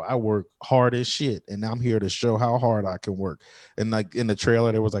job, I work hard as shit, and I'm here to show how hard I can work. And like in the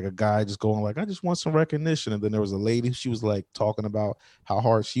trailer, there was like a guy just going like, I just want some recognition. And then there was a lady, she was like talking about how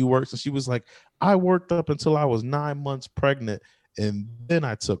hard she works. And she was like, I worked up until I was 9 months pregnant. And then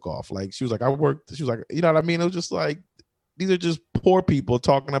I took off. Like, she was like, she was like, you know what I mean? It was just like, these are just poor people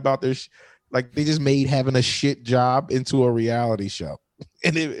talking about their like they just made having a shit job into a reality show.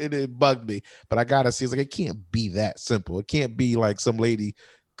 And it bugged me. But I gotta see, it's like, it can't be that simple. It can't be like some lady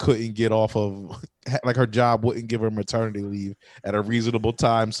couldn't get off of, like, her job wouldn't give her maternity leave at a reasonable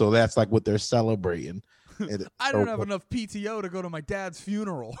time. So that's like what they're celebrating. I don't have enough PTO to go to my dad's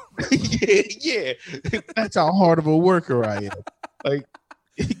funeral. yeah. That's how hard of a worker I am. Like,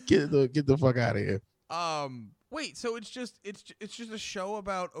 get the fuck out of here. Wait, so it's just a show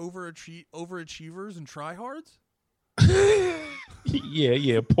about overachievers and tryhards?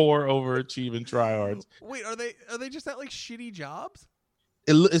 yeah, poor overachieving tryhards. Wait, are they just at like shitty jobs?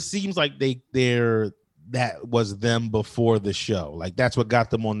 It seems like that was them before the show. Like that's what got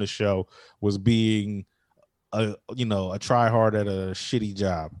them on the show, was being a tryhard at a shitty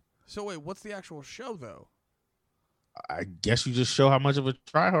job. So wait, what's the actual show though? I guess you just show how much of a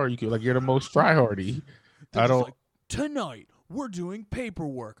tryhard you can. Like, you're the most tryhardy. I don't. Like, tonight we're doing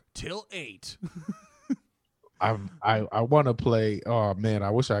paperwork till 8. I want to play. Oh man,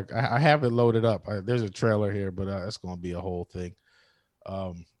 I wish I have it loaded up. There's a trailer here, but it's gonna be a whole thing.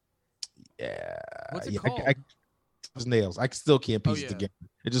 Yeah. What's it called? Nails. I still can't piece it together.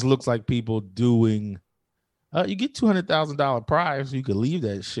 It just looks like people doing. You get $200,000 prize, so you could leave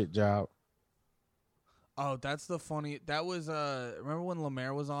that shit job. Oh, that's the funny. That was remember when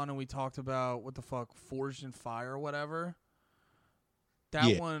Lemaire was on and we talked about what the fuck, Forged in Fire or whatever?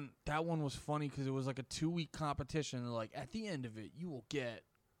 That one was funny because it was like a 2-week competition. Like, at the end of it, you will get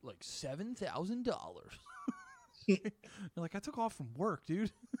like $7,000. You're like, I took off from work,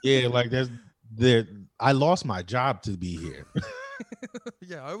 dude. Yeah, like I lost my job to be here.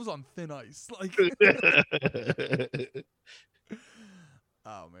 Yeah, I was on thin ice. Like,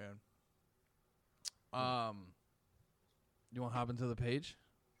 oh man. You want to hop into the page?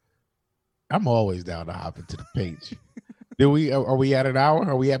 I'm always down to hop into the page. Are we at an hour?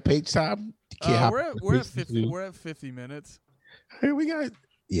 Are we at page time? You can't hop into the We're page at 50. too. We're at 50 minutes. Here we got.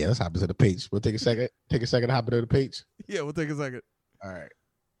 Yeah, let's hop into the page. We'll take a second. Take a second to hop into the page. Yeah, we'll take a second. All right.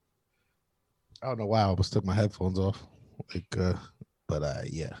 I don't know why I almost took my headphones off.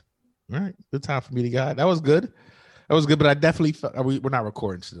 Yeah. All right. Good time for me to guide. That was good. But I definitely we're not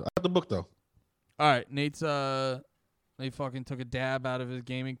recording still. I have the book though. All right, Nate fucking took a dab out of his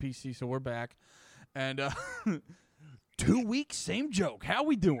gaming PC, so we're back. And 2 weeks, same joke. How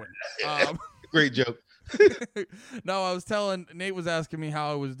we doing? Great joke. No, I was telling Nate was asking me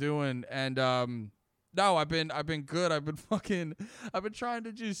how I was doing, and no, I've been good. I've been trying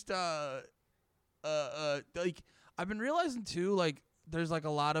to just like I've been realizing too, like there's like a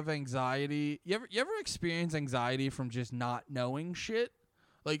lot of anxiety. You ever experience anxiety from just not knowing shit?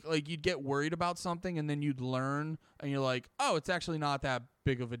 Like you'd get worried about something and then you'd learn and you're like, oh, it's actually not that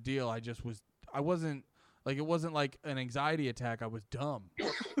big of a deal. It wasn't like an anxiety attack. I was dumb.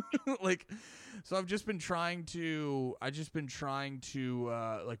 Like, so I've just been trying to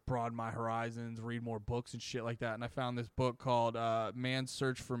like broaden my horizons, read more books and shit like that. And I found this book called Man's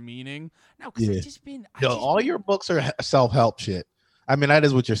Search for Meaning. No, because all your books are self-help shit. I mean, that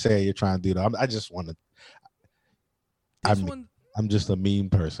is what you're saying. You're trying to do. I just want to. I'm just a mean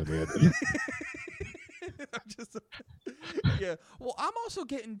person. Yeah. Well, I'm also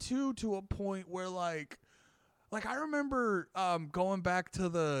getting to a point where like I remember going back to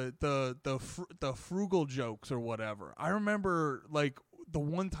the frugal jokes or whatever. I remember like the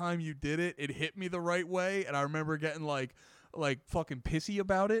one time you did it, it hit me the right way, and I remember getting like fucking pissy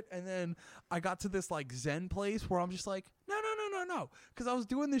about it. And then I got to this like Zen place where I'm just like, no, because I was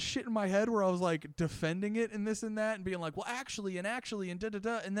doing this shit in my head where I was like defending it and this and that and being like, well, actually and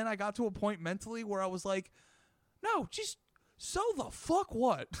da-da-da. And then I got to a point mentally where I was like, no, just so the fuck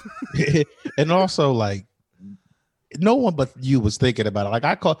what? And also like no one but you was thinking about it. Like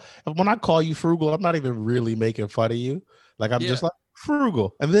when I call you frugal, I'm not even really making fun of you. Like I'm just like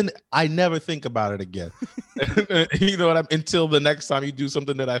frugal, and then I never think about it again. You know what I mean? Until the next time you do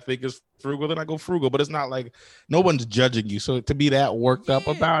something that I think is frugal, then I go frugal. But it's not like no one's judging you, so to be that worked up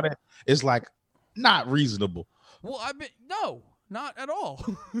about it is like not reasonable. Well, no, not at all.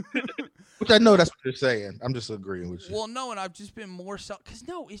 Which I know that's what you're saying. I'm just agreeing with you. Well, no, and I've just been more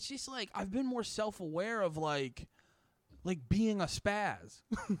it's just like I've been more self-aware of like being a spaz.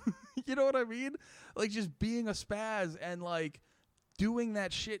 You know what I mean? Like just being a spaz and like doing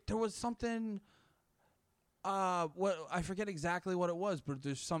that shit. There was something what I forget exactly what it was, but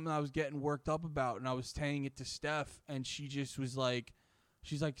there's something I was getting worked up about, and I was saying it to Steph, and she just was like,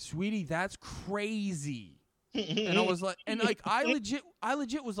 she's like, sweetie, that's crazy. And I was like, and like I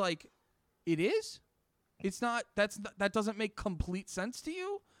legit was like, it is? It's not, that doesn't make complete sense to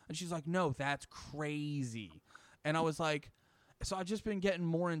you? And she's like, no, that's crazy. And I was like, so I've just been getting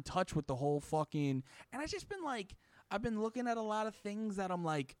more in touch with the whole fucking, and I've been looking at a lot of things that I'm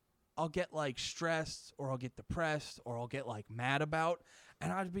like, I'll get like stressed or I'll get depressed or I'll get like mad about.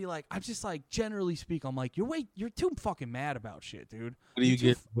 And I'd be like, I'm just like, generally speak, I'm like, you're too fucking mad about shit, dude.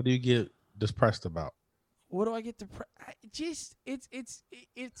 What do you get depressed about? What do I get depressed? It's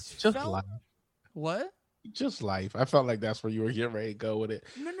just life. What? Just life. I felt like that's where you were getting ready to go with it.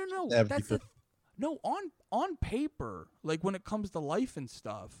 No. No, on paper, like when it comes to life and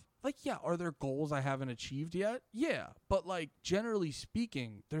stuff, like, yeah, are there goals I haven't achieved yet? Yeah. But like generally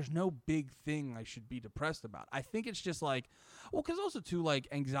speaking, there's no big thing I should be depressed about. I think it's just like, well, because also too, like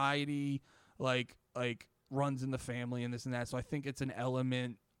anxiety, like runs in the family and this and that. So I think it's an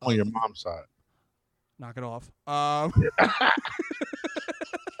element on your mom's side. Knock it off.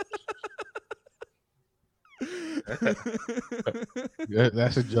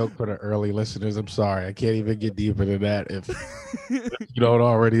 That's a joke for the early listeners. I'm sorry. I can't even get deeper than that if you don't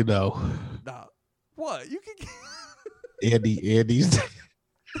already know. Nah. What? You can Andy's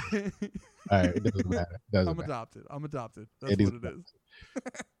all right, it doesn't matter. I'm adopted. That's Andy's what it is.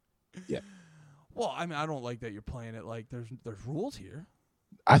 Yeah. Well, I mean, I don't like that you're playing it like there's rules here.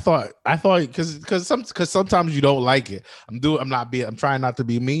 I thought because sometimes you don't like it. I'm trying not to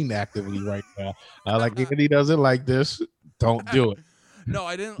be mean actively right now. Like if he doesn't like this, don't do it. No,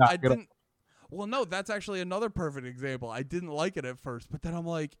 I didn't. Well, no, that's actually another perfect example. I didn't like it at first, but then I'm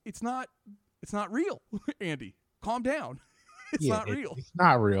like, it's not real, Andy. Calm down. It's not real. It's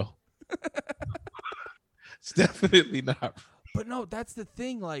not real. It's definitely not. But no, that's the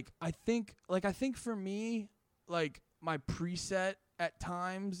thing. Like I think for me, like my preset at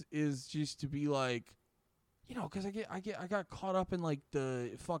times is just to be like, you know, because I got caught up in like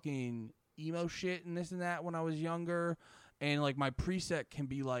the fucking emo shit and this and that when I was younger, and like my preset can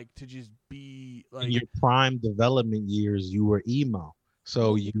be like to just be like In your prime development years, you were emo.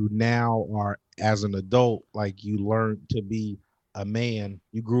 So you now are, as an adult, like you learned to be a man.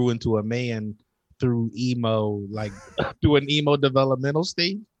 You grew into a man through emo, like through an emo developmental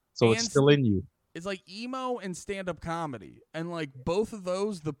stage. So it's and still in you. it's like emo and stand-up comedy, and like both of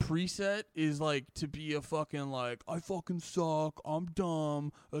those, the preset is like to be a fucking like I fucking suck, I'm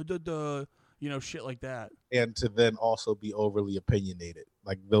dumb, shit like that. And to then also be overly opinionated.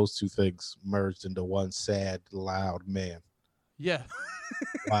 Like those two things merged into one sad, loud man. Yeah.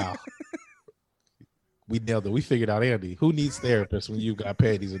 Wow. We nailed it. We figured out Andy. Who needs therapists when you got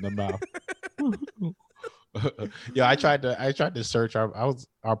panties in the mouth? Yeah, I tried to search our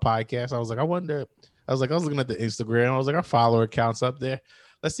podcast. I was looking at the Instagram. I was like, our follower accounts up there.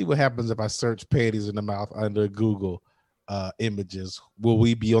 Let's see what happens if I search panties in the mouth under Google images. Will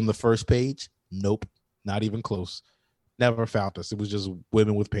we be on the first page? Nope, not even close. Never found us. It was just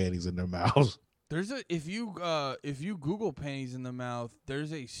women with panties in their mouths. If you Google panties in the mouth,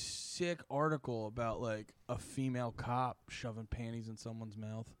 there's a sick article about like a female cop shoving panties in someone's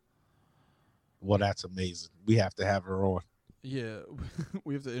mouth. Well, that's amazing. We have to have her on. Yeah,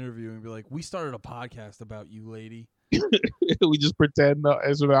 we have to interview and be like, we started a podcast about you, lady. We just pretend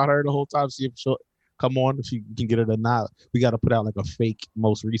it's about her the whole time. See if she'll come on, if she can get it or not. We got to put out like a fake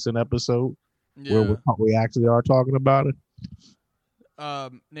most recent episode where we actually are talking about it.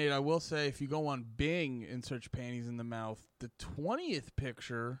 Nate, I will say, if you go on Bing and search panties in the mouth, the 20th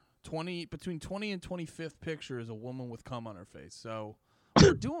picture, between 20 and 25th picture is a woman with cum on her face. So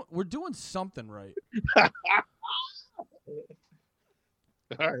we're doing something right.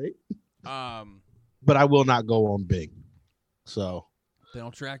 All right. But I will not go on Bing. So they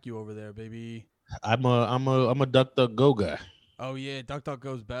don't track you over there, baby. I'm a DuckDuckGo guy. Oh yeah,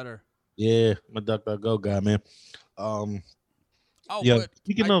 DuckDuckGo's better. Yeah, I'm a DuckDuckGo guy, man. But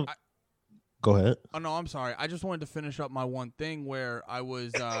speaking of, go ahead. Oh no, I'm sorry. I just wanted to finish up my one thing where I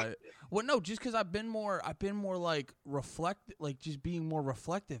was, just because I've been more like just being more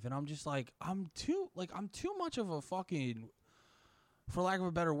reflective, and I'm just like I'm too much of a fucking, for lack of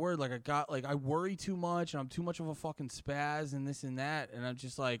a better word, like I worry too much, and I'm too much of a fucking spaz and this and that, and I'm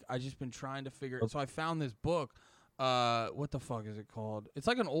just like I just been trying to figure. So I found this book. What the fuck is it called? It's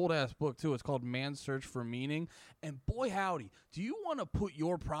like an old ass book too. It's called Man's Search for Meaning. And boy howdy, do you want to put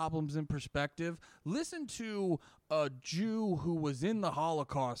your problems in perspective? Listen to a Jew who was in the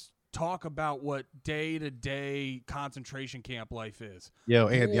Holocaust talk about what day-to-day concentration camp life is. Yo,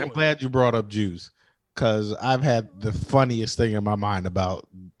 Andy, I'm glad you brought up Jews, because I've had the funniest thing in my mind about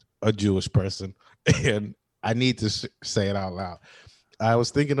a Jewish person, and I need to say it out loud. I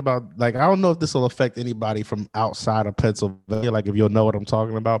was thinking about, like, I don't know if this will affect anybody from outside of Pennsylvania, like if you'll know what I'm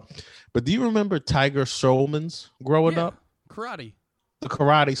talking about. But do you remember Tiger Schulman's growing up? Karate. The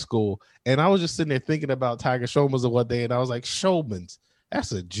karate school. And I was just sitting there thinking about Tiger Schulman's one day, and I was like, Schulman's,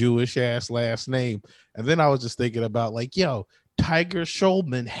 that's a Jewish ass last name. And then I was just thinking about, like, yo, Tiger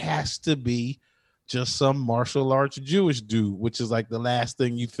Schulman has to be just some martial arts Jewish dude, which is like the last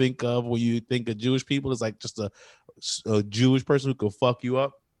thing you think of when you think of Jewish people, is like just a Jewish person who could fuck you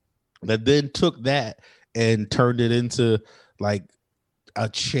up. That then took that and turned it into like a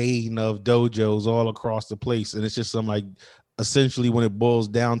chain of dojos all across the place. And it's just some, like, essentially when it boils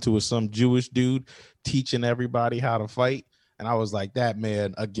down to is some Jewish dude teaching everybody how to fight. And I was like, that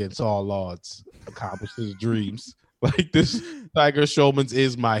man against all odds accomplished his dreams. Like, this Tiger Schulman's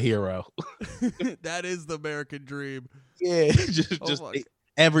is my hero. That is the American dream. Yeah, just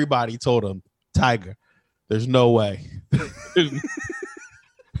everybody told him, Tiger, there's no way.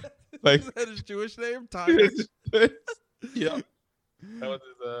 Like, is that his Jewish name? Tiger. Yeah. That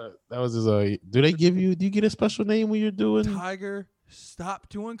was his do you get a special name when you're doing Tiger? Stop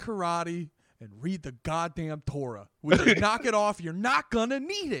doing karate and read the goddamn Torah. When you knock it off, you're not gonna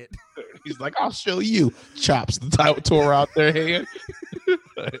need it. He's like, I'll show you. Chops the Torah out their hand.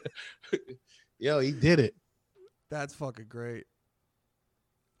 Yo, he did it. That's fucking great.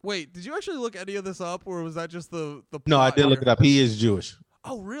 Wait, did you actually look any of this up, or was that just the No, I did look it up. He is Jewish.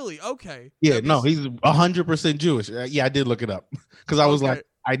 Oh, really? Okay. Yeah, no, he's 100% Jewish. Yeah, I did look it up because I was like,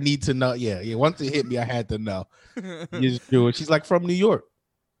 I need to know. Yeah. Once it hit me, I had to know. He's Jewish. He's like from New York.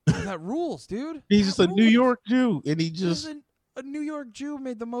 That rules, dude. He's just a New York Jew, and he just a New York Jew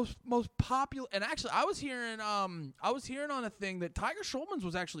made the most popular. And actually, I was hearing on a thing that Tiger Schulman's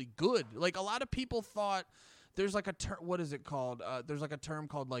was actually good. Like, a lot of people thought. There's like a term. What is it called? There's like a term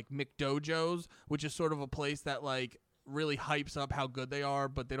called like McDojos, which is sort of a place that like really hypes up how good they are,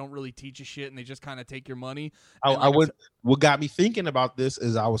 but they don't really teach you shit, and they just kind of take your money. What got me thinking about this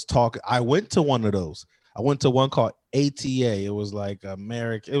is I went to one of those. I went to one called ATA. It was like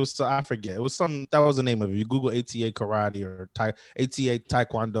American. It was I forget. It was some that was the name of it. You Google ATA karate or ATA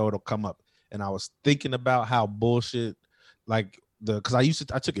taekwondo, it'll come up. And I was thinking about how bullshit, like because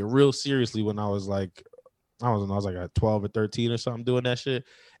I took it real seriously when I was like I was like at 12 or 13 or something doing that shit.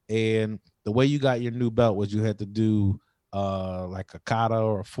 And the way you got your new belt was you had to do like a kata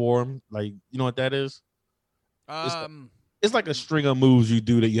or a form. Like you know what that is? It's like a string of moves you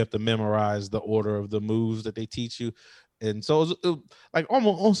do that you have to memorize the order of the moves that they teach you. And so like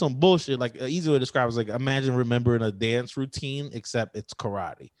almost on some bullshit. Like an easy way to describe it is like imagine remembering a dance routine, except it's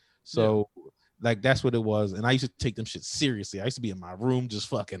karate. So like that's what it was. And I used to take them shit seriously. I used to be in my room just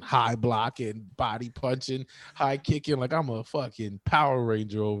fucking high blocking, body punching, high kicking, like I'm a fucking Power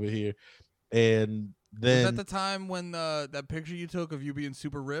Ranger over here. And then was that the time when that picture you took of you being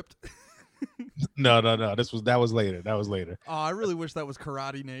super ripped? No. That was later. Oh, I really wish that was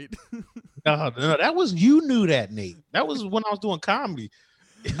Karate Nate. No, that was you knew that, Nate. That was when I was doing comedy.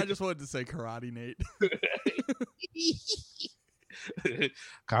 I just wanted to say Karate Nate.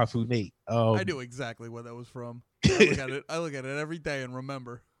 Kung Fu Nate. I knew exactly where that was from. I look at it every day and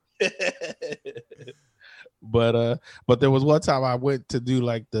remember. But there was one time I went to do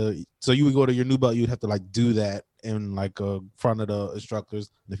like so you would go to your new belt, you'd have to like do that in like front of the instructors.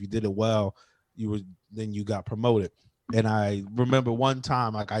 And if you did it well, then you got promoted. And I remember one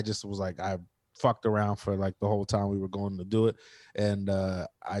time like I just was like I fucked around for like the whole time we were going to do it, and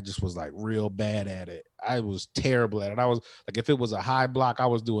I just was like real bad at it. I was terrible at it. I was like, if it was a high block, I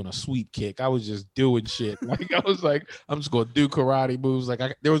was doing a sweep kick. I was just doing shit. Like I was like, I'm just gonna do karate moves. Like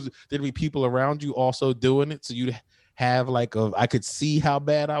there'd be people around you also doing it, so you'd have like I could see how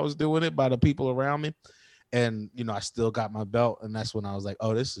bad I was doing it by the people around me. And you know, I still got my belt, and that's when I was like,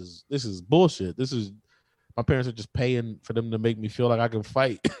 oh, this is bullshit. This is my parents are just paying for them to make me feel like I can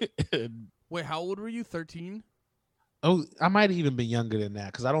fight. Wait, how old were you? 13? Oh, I might have even been younger than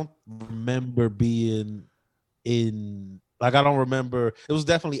that because I don't remember being in like I don't remember. It was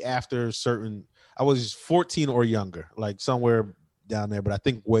definitely after certain. I was 14 or younger, like somewhere down there, but I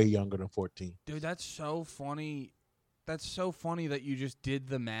think way younger than 14. Dude, that's so funny. That's so funny that you just did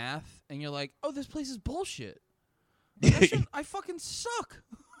the math and you're like, oh, this place is bullshit. I fucking suck.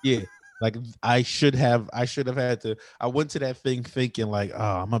 Yeah. Like I should have had to. I went to that thing thinking like,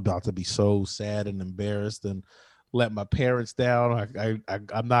 oh, I'm about to be so sad and embarrassed and let my parents down.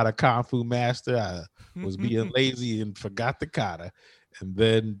 I'm not a kung fu master. I was being lazy and forgot the kata, and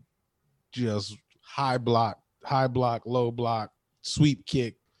then just high block, low block, sweep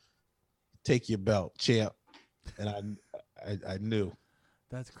kick, take your belt, champ. And I knew.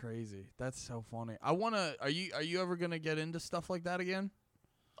 That's crazy. That's so funny. I wanna. Are you ever gonna get into stuff like that again?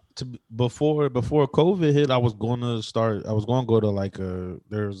 Before COVID hit, I was going to go to like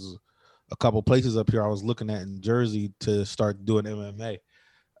there's a couple places up here I was looking at in Jersey to start doing MMA.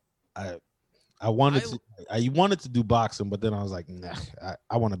 I wanted to do boxing, but then I was like, nah,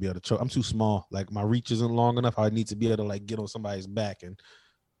 I want to be able to choke. I'm too small. Like my reach isn't long enough. I need to be able to like get on somebody's back and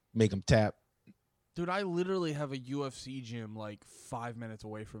make them tap. Dude, I literally have a UFC gym like 5 minutes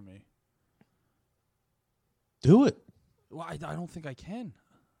away from me. Do it. Well, I don't think I can.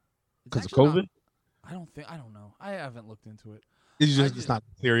 Because of COVID? I don't know. I haven't looked into it. It's just not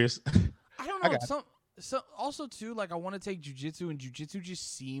serious. I don't know. So also too, like I want to take jiu-jitsu, and jiu-jitsu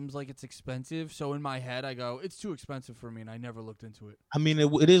just seems like it's expensive. So in my head, I go, it's too expensive for me, and I never looked into it. I mean,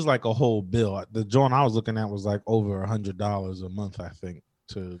 it is like a whole bill. The joint I was looking at was like over $100 a month, I think,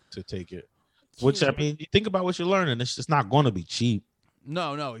 to take it. Which I mean, you think about what you're learning, it's just not going to be cheap.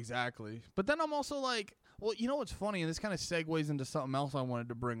 No, exactly. But then I'm also like, well, you know what's funny, and this kind of segues into something else I wanted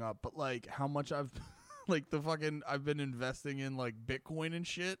to bring up, but like how much I've I've been investing in like Bitcoin and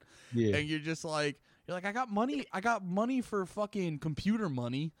shit. Yeah. And you're like, I got money for fucking computer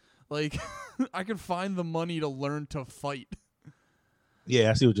money. Like I could find the money to learn to fight. Yeah,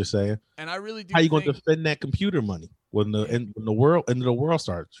 I see what you're saying. And I really do. How you going to defend that computer money when the world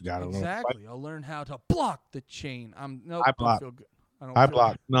starts? You gotta exactly. I'll learn how to block the chain. I block. Feel good. I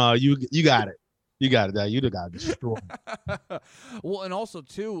block. Good. No, you got it. You got it. You got destroyed. Well, and also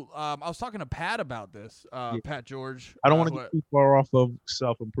too, I was talking to Pat about this. Pat George. I don't want to get too far off of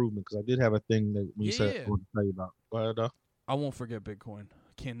self-improvement because I did have a thing that we said I want to tell you about. But I won't forget Bitcoin.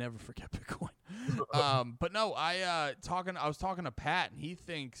 I can't never forget Bitcoin. But no, I was talking to Pat, and he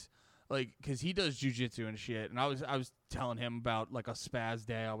thinks like because he does jujitsu and shit, and I was telling him about like a spaz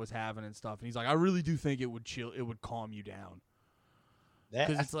day I was having and stuff, and he's like, I really do think it would calm you down.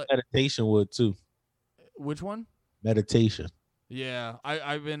 Because it's like meditation would too. Which one? Meditation. Yeah,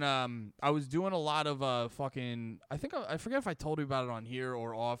 I've been I was doing a lot of fucking I forget if I told you about it on here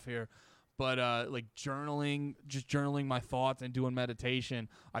or off here, But like just journaling my thoughts and doing meditation,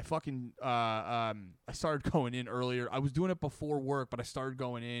 I fucking I started going in earlier. I was doing it before work, but I started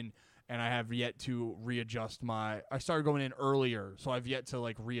going in, and I have yet to readjust I started going in earlier, so I've yet to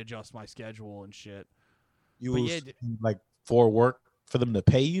like readjust my schedule and shit. You But was like for work for them to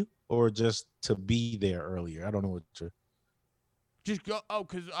pay you, or just to be there earlier? I don't know what you're. Just go. Oh,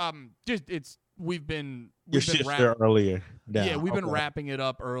 because we've been Your shift there earlier. Now. Yeah, we've been wrapping it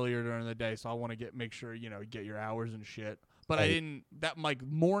up earlier during the day, so I want to make sure get your hours and shit. But I didn't. That like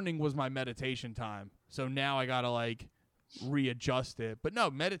morning was my meditation time, so now I gotta like readjust it. But no,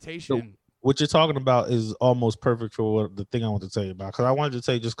 meditation. So what you're talking about is almost perfect for the thing I want to tell you about. Because I wanted to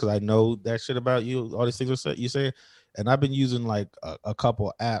tell you just because I know that shit about you, all these things you say, and I've been using like a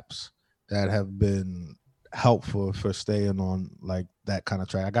couple apps that have been helpful for staying on like that kind of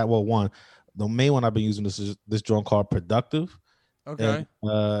track. I got one. The main one I've been using is this drone called Productive. Okay.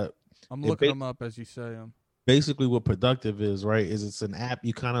 And, I'm looking them up as you say them. Basically, what Productive is, right, is it's an app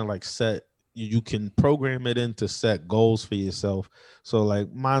you kind of like set. You can program it in to set goals for yourself. So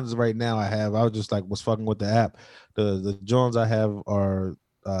like mine's right now, I was just like was fucking with the app. The drones I have are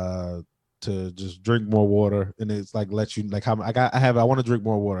to just drink more water, and it's like let you like how I want to drink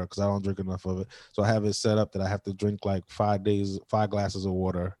more water because I don't drink enough of it. So I have it set up that I have to drink like 5 glasses of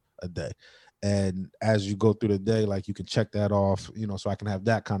water a day. And as you go through the day, like you can check that off, so I can have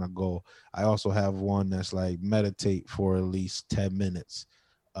that kind of goal. I also have one that's like meditate for at least 10 minutes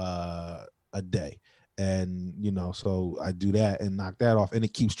a day. And, so I do that and knock that off, and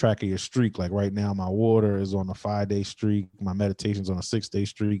it keeps track of your streak. Like right now, my water is on a 5-day streak. My meditation's on a 6-day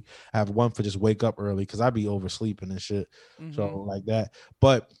streak. I have one for just wake up early because I be oversleeping and shit. Mm-hmm. So like that,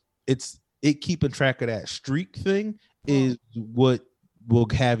 but it keeping track of that streak thing is what will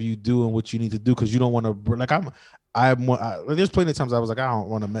have you doing what you need to do, because you don't want to like there's plenty of times I was like I don't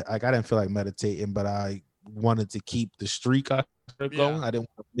want to like I didn't feel like meditating, but I wanted to keep the streak going. I didn't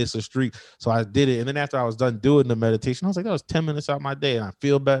want to miss a streak, so I did it. And then after I was done doing the meditation, I was like, that was 10 minutes out of my day and I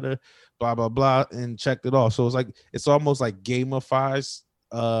feel better, blah blah blah, and checked it off. So it's like it's almost like gamifies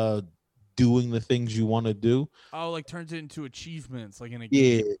doing the things you want to do. Oh, like turns it into achievements like in a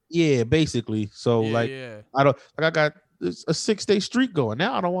game. Yeah, basically. So I got a 6-day streak going.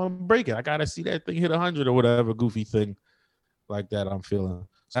 Now I don't want to break it. I gotta see that thing hit 100 or whatever goofy thing like that I'm feeling.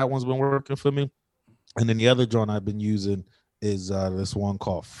 So that one's been working for me. And then the other drone I've been using is this one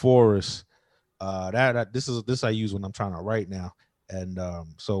called Forest. This I use when I'm trying to write now. And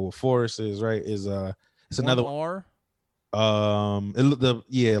so what Forest is, right, is it's another R. Like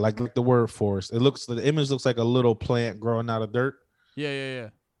the word forest. The image looks like a little plant growing out of dirt. Yeah.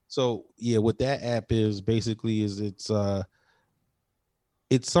 So what that app is basically is it's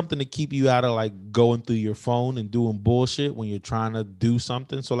something to keep you out of like going through your phone and doing bullshit when you're trying to do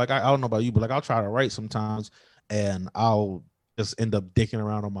something. So like I don't know about you, but like I'll try to write sometimes and I'll just end up dicking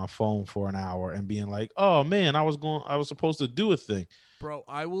around on my phone for an hour and being like, oh man, I was supposed to do a thing. Bro,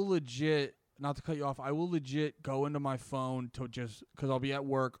 I will legit, not to cut you off, I will legit go into my phone to just because I'll be at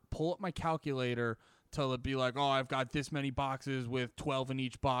work, pull up my calculator till it be like, oh, I've got this many boxes with 12 in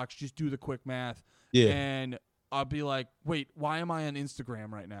each box. Just do the quick math. Yeah. And I'll be like, wait, why am I on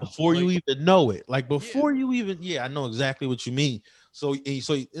Instagram right now? Before you even know it. Like before you even, I know exactly what you mean. So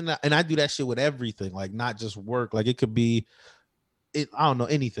and I do that shit with everything, like not just work. Like it could be, I don't know,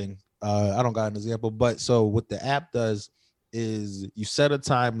 anything. I don't got an example, but so what the app does is you set a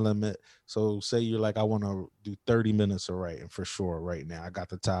time limit. So say you're like, I want to do 30 minutes of writing for sure right now. I got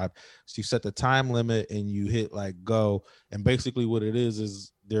the time. So you set the time limit and you hit like go. And basically what it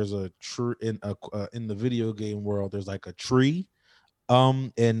is there's a tree in the video game world. There's like a tree,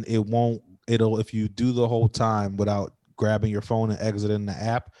 and it'll if you do the whole time without grabbing your phone and exiting the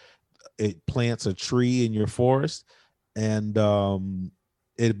app, it plants a tree in your forest. And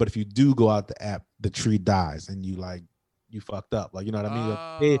but if you do go out the app, the tree dies and you fucked up. Like, you know what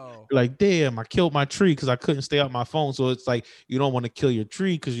I mean? You're like, damn, I killed my tree because I couldn't stay off my phone. So it's like you don't want to kill your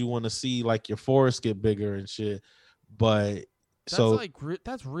tree because you want to see like your forest get bigger and shit. But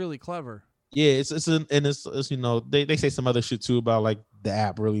that's really clever. Yeah, it's they say some other shit too about like the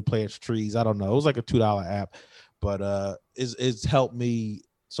app really plants trees. I don't know. It was like a $2 app, but it's helped me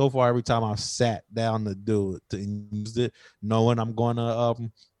so far every time I've sat down to do it, to use it, knowing I'm gonna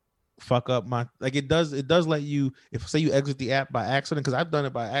fuck up my it does let you, if say you exit the app by accident, because I've done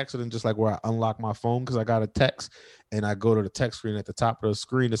it by accident, just like where I unlock my phone because I got a text and I go to the text screen at the top of the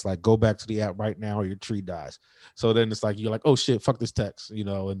screen, it's like go back to the app right now or your tree dies. So then it's like you're like, oh shit, fuck this text, and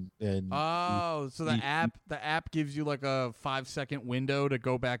so the app gives you like a 5-second window to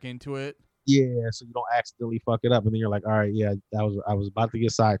go back into it. Yeah, so you don't accidentally fuck it up, and then you're like, all right, yeah, I was about to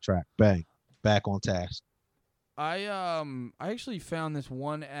get sidetracked. Bang. back on task. I actually found this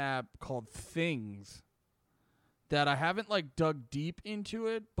one app called Things that I haven't like dug deep into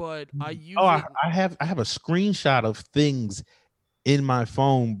it, but I use it. I have a screenshot of Things in my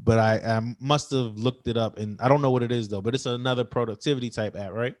phone, but I must have looked it up, and I don't know what it is though. But it's another productivity type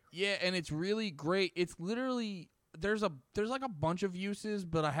app, right? Yeah, and it's really great. It's literally there's like a bunch of uses,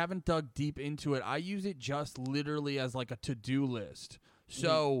 but I haven't dug deep into it. I use it just literally as like a to-do list.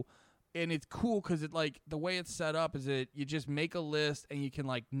 So, and it's cool because it like the way it's set up is you just make a list and you can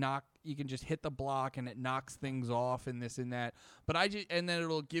like you can just hit the block and it knocks things off and this and that. But and then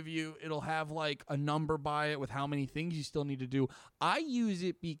it'll have like a number by it with how many things you still need to do. I use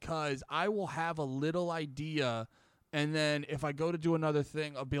it because I will have a little idea. And then if I go to do another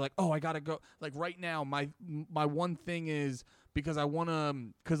thing, I'll be like, oh, I got to go. Like right now, my one thing is because I want to,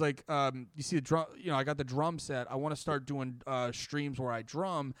 because like, you see the drum, I got the drum set. I want to start doing streams where I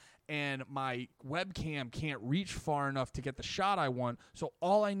drum, and my webcam can't reach far enough to get the shot I want. So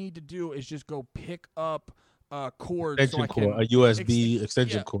all I need to do is just go pick up cords. Extension cord, a USB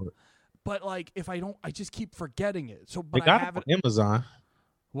extension cord. But like, if I don't, I just keep forgetting it. So, but I have it on Amazon.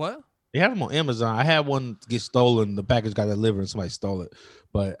 What? They have them on Amazon. I had one get stolen. The package got delivered and somebody stole it.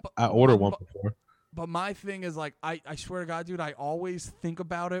 But I ordered one before. But my thing is like, I swear to God, dude, I always think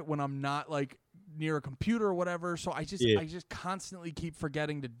about it when I'm not like near a computer or whatever. So I just constantly keep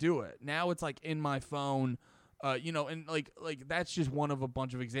forgetting to do it. Now it's like in my phone, and like that's just one of a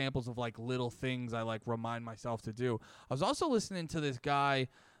bunch of examples of like little things I like remind myself to do. I was also listening to this guy,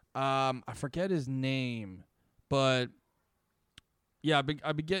 I forget his name, but yeah, I've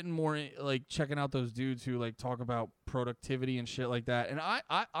been getting more like checking out those dudes who like talk about productivity and shit like that. And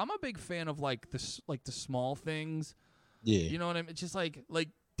I'm a big fan of like the small things. Yeah. You know what I mean? It's just like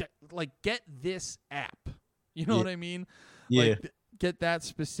get this app. You know what I mean? Yeah. Like, get that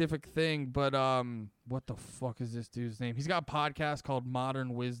specific thing. But what the fuck is this dude's name? He's got a podcast called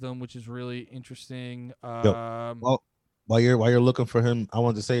Modern Wisdom, which is really interesting. Well, while you're looking for him, I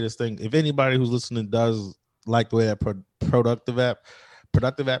wanted to say this thing. If anybody who's listening does like the way that productive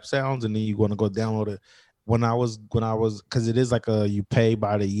app sounds, and then you want to go download it. When I was, because it is like you pay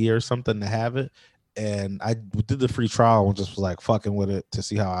by the year or something to have it, and I did the free trial and just was like fucking with it to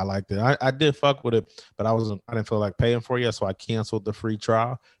see how I liked it. I did fuck with it, but I didn't feel like paying for it yet, so I canceled the free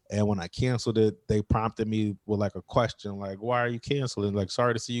trial. And when I canceled it, they prompted me with like a question, like, "Why are you canceling?" Like,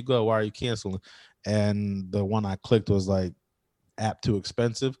 "Sorry to see you go. Why are you canceling?" And the one I clicked was like, app too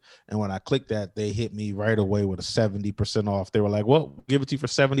expensive. And when I clicked that, they hit me right away with a 70% off. They were like, well, give it to you for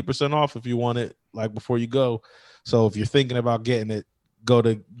 70% off if you want it, like before you go. So if you're thinking about getting it, go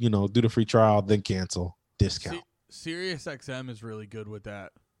to, do the free trial, then cancel, discount. SiriusXM is really good with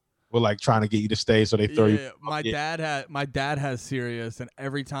that. We're like trying to get you to stay, so they throw you. My dad has Sirius, and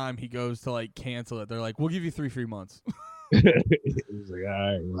every time he goes to like cancel it, they're like, we'll give you 3 free months. He's like,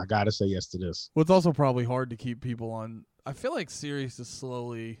 all right, well, I gotta say yes to this. Well, it's also probably hard to keep people on. I feel like Sirius is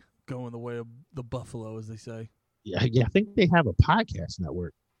slowly going the way of the buffalo, as they say. Yeah, I think they have a podcast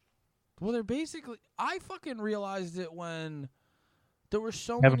network. Well, they're basically. I fucking realized it when there were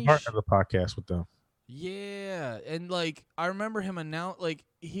so many. Haven't heard of the podcast with them. Yeah, and like I remember him like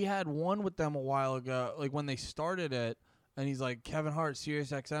he had one with them a while ago, like when they started it, and he's like Kevin Hart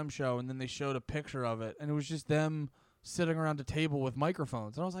SiriusXM show, and then they showed a picture of it, and it was just them sitting around a table with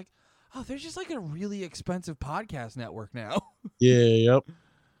microphones, and I was like, oh, they're just like a really expensive podcast network now. Yeah.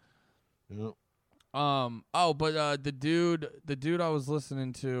 Yep. But the dude I was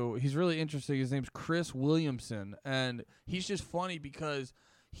listening to, he's really interesting. His name's Chris Williamson, and he's just funny because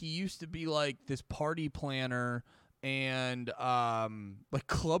he used to be like this party planner and like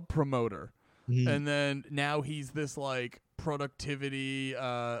club promoter, and then now he's this like productivity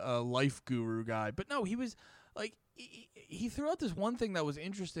life guru guy. But no, he was like he threw out this one thing that was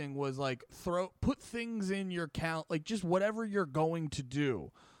interesting, was like put things in your like just whatever you're going to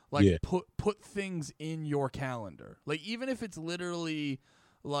do. Like put things in your calendar. Like even if it's literally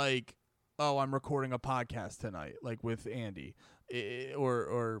like, oh, I'm recording a podcast tonight, like with Andy,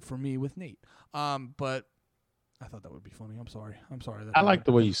 or for me with Nate. But I thought that would be funny. I'm sorry. I like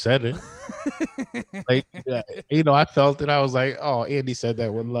the way you said it. Like, I felt it. I was like, oh, Andy said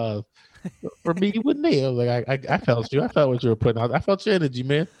that with love. For me with Nate, I was like, I felt you. I felt what you were putting out. I felt your energy,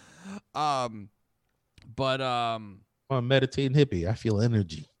 man. I'm a meditating hippie. I feel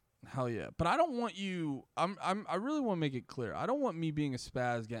energy. Hell yeah. But I don't want you I really want to make it clear. I don't want me being a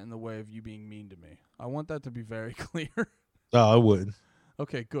spaz get in the way of you being mean to me. I want that to be very clear. Oh, I wouldn't.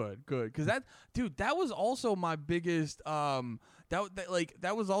 Okay, good. Cuz that was also my biggest that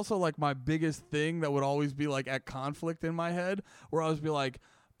was also like my biggest thing that would always be like at conflict in my head, where I would be like,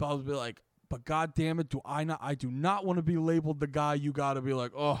 but god damn it, I do not want to be labeled the guy you got to be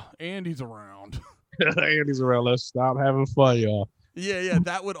like, oh, Andy's around. Andy's around. Let's stop having fun, y'all. Yeah,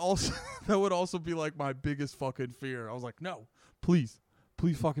 that would also be like my biggest fucking fear. I was like, no, please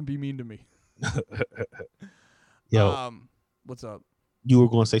fucking be mean to me. Yo, what's up? You were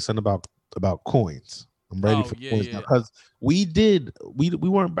going to say something about coins. I'm ready for coins now because we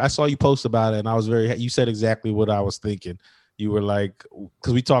weren't. I saw you post about it, and I was you said exactly what I was thinking. You were like,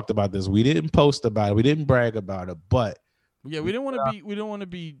 because we talked about this. We didn't post about it. We didn't brag about it, but yeah, we don't want to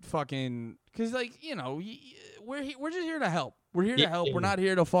be fucking, because like, we're just here to help. We're here to help. We're not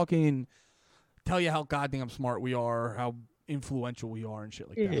here to fucking tell you how goddamn smart we are, how influential we are, and shit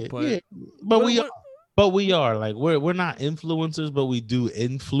like that. But we are like we're not influencers, but we do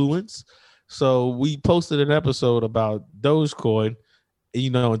influence. So we posted an episode about Dogecoin.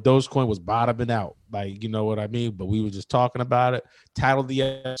 And Dogecoin was bottoming out, like, you know what I mean? But we were just talking about it. Titled the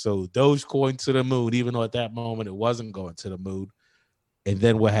episode Dogecoin to the moon, even though at that moment it wasn't going to the moon. And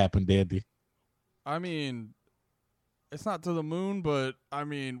then what happened, Andy? I mean, it's not to the moon, but I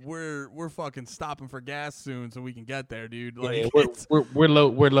mean, we're fucking stopping for gas soon so we can get there, dude. Like, we're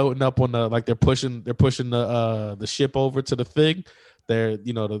loading up on the, like, they're pushing the ship over to the thing. They're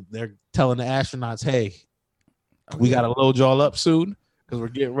telling the astronauts, hey, we got to load y'all up soon because we're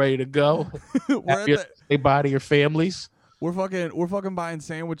getting ready to go. Say bye to your families. We're fucking buying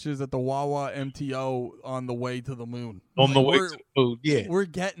sandwiches at the Wawa MTO on the way to the moon. On the way to the moon, yeah. We're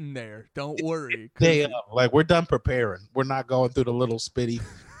getting there. Don't worry. Like, we're done preparing. We're not going through the little spitty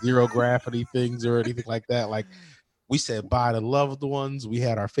zero gravity things or anything like that. Like, we said bye to loved ones. We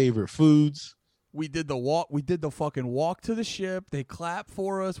had our favorite foods. We did the walk. We did the fucking walk to the ship. They clapped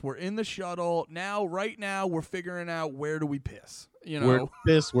for us. We're in the shuttle. Right now, we're figuring out where do we piss. Where do we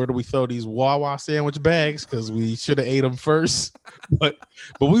piss? Where do we throw these Wawa sandwich bags? Because we should have ate them first. but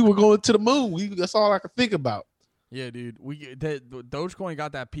we were going to the moon. That's all I could think about. Yeah, dude. Dogecoin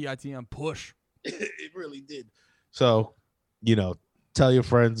got that PITM push. It really did. So, tell your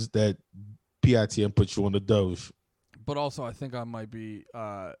friends that PITM put you on the Doge. But also, I think I might be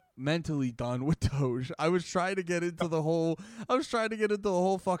mentally done with Doge. I was trying to get into the whole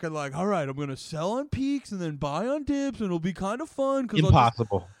fucking, like, all right, I'm gonna sell on peaks and then buy on dips, and it'll be kind of fun.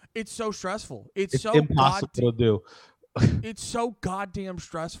 Impossible. It's so stressful. It's so impossible to do. It's so goddamn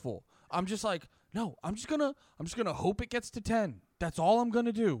stressful. I'm just like, no, I'm just gonna hope it gets to 10. That's all I'm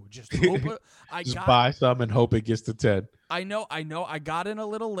gonna do. Just hope it. Buy some and hope it gets to 10. I know. I got in a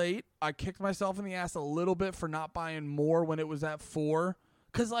little late. I kicked myself in the ass a little bit for not buying more when it was at 4.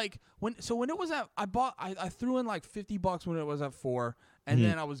 Cause like when it was at, I threw in like $50 when it was at 4, and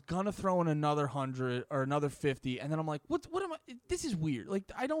then I was gonna throw in another 100 or another 50, and then I'm like, what am I? This is weird. Like,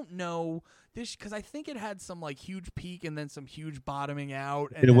 I don't know this, because I think it had some like huge peak and then some huge bottoming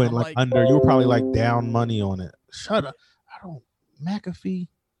out. And it went like under. You were probably like down money on it. Shut up. I don't. McAfee.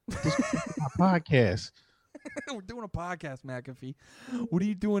 This is my podcast. We're doing a podcast, McAfee. What are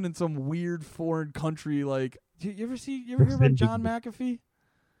you doing in some weird foreign country? Like, you ever hear about John McAfee?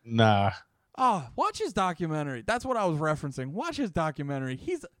 Nah. Watch his documentary. That's what I was referencing. Watch his documentary.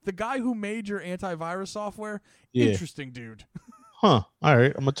 He's the guy who made your antivirus software. Yeah. Interesting dude. Huh. All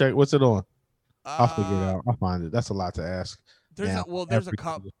right. I'm gonna check. What's it on? I'll figure it out. I'll find it. That's a lot to ask. There's a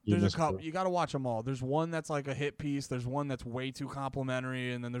couple. You got to watch them all. There's one that's like a hit piece. There's one that's way too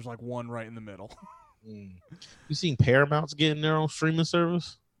complimentary, and then there's like one right in the middle. You seen Paramount's getting their own streaming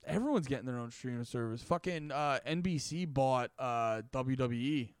service? Everyone's getting their own streaming service. Fucking NBC bought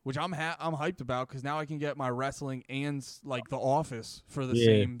WWE, which I'm hyped about, because now I can get my wrestling and like The Office for the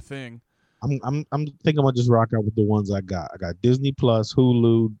same thing. I'm thinking I'm gonna just rock out with the ones I got. I got Disney Plus,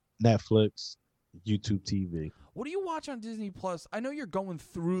 Hulu, Netflix, YouTube TV. What do you watch on Disney Plus? I know you're going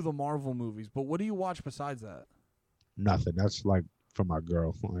through the Marvel movies, but what do you watch besides that? Nothing. That's like for my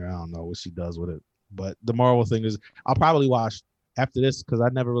girl. I don't know what she does with it. But the Marvel thing is, I'll probably watch after this, because I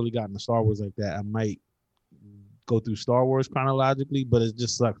never really got into Star Wars like that. I might go through Star Wars chronologically, but it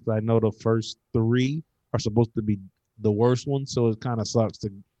just sucks. I know the first 3 are supposed to be the worst ones, so it kind of sucks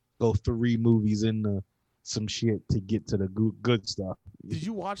to go 3 movies into some shit to get to the good stuff. Did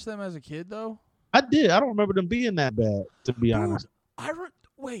you watch them as a kid, though? I did. I don't remember them being that bad, to be honest.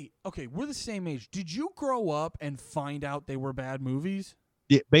 Wait, okay, we're the same age. Did you grow up and find out they were bad movies?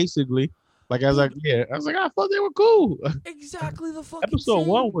 Yeah, basically. Like, I was like, I thought they were cool. Exactly the fucking Episode same.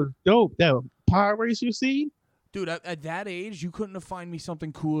 1 was dope. That pod race you seen? Dude, at that age, you couldn't have found me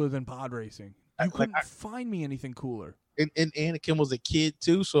something cooler than pod racing. You couldn't find me anything cooler. And Anakin was a kid,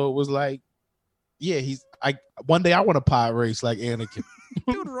 too, so it was like, one day I want to pod race like Anakin.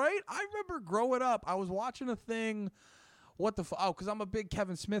 Dude, right? I remember growing up, I was watching a thing. what the oh, because I'm a big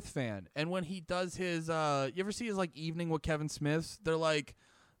Kevin Smith fan, and when he does his you ever see his like evening with Kevin Smith's? They're like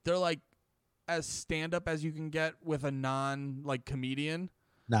as stand up as you can get with a non like comedian.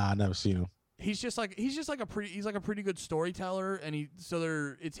 Nah, I never seen him. He's like a pretty good storyteller, and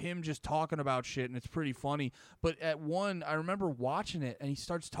it's him just talking about shit, and it's pretty funny. But at one, I remember watching it, and he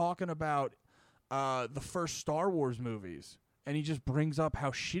starts talking about the first Star Wars movies, and he just brings up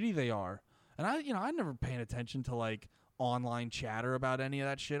how shitty they are. And I never paid attention to like online chatter about any of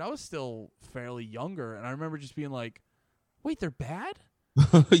that shit. I was still fairly younger, and I remember just being like, "Wait, they're bad?"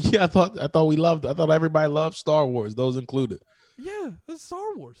 Yeah, I thought everybody loved Star Wars, those included. Yeah, it's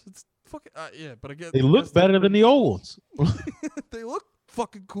Star Wars. It's fucking yeah, but again, they look better than the old ones. They look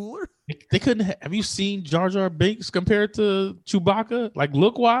fucking cooler. They couldn't. Have you seen Jar Jar Binks compared to Chewbacca? Like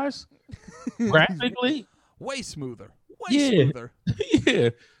look wise, graphically, way smoother. Smoother. Yeah,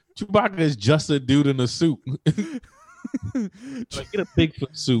 Chewbacca is just a dude in a suit. Like get a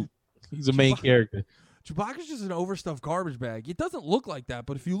Bigfoot suit. He's a main character. Chewbacca's just an overstuffed garbage bag. It doesn't look like that,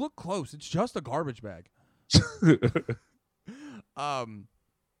 but if you look close, it's just a garbage bag.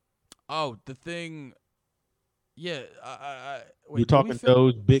 Oh, the thing. Yeah, we're talking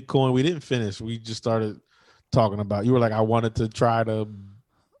those Bitcoin. We didn't finish. We just started talking about. You were like, I wanted to try to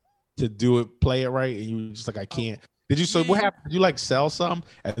do it, play it right, and you were just like, I can't. Did you? So what happened? Did you like sell some,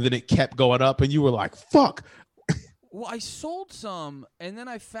 and then it kept going up, and you were like, fuck. Well, I sold some, and then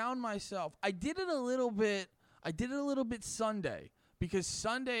I found myself. I did it a little bit Sunday, because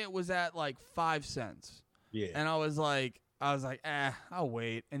Sunday it was at like 5 cents. Yeah. And I was like, I'll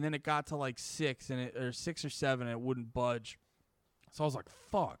wait. And then it got to like 6 or 6 or 7, and it wouldn't budge. So I was like,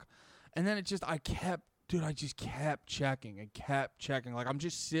 fuck. And then I just kept checking and kept checking. Like I'm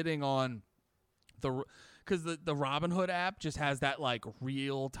just sitting on because the Robinhood app just has that like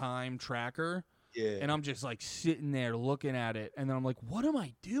real time tracker. Yeah. And I'm just like sitting there looking at it, and then I'm like, what am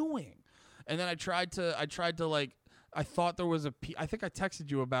I doing? And then I tried to like, I thought there was I think I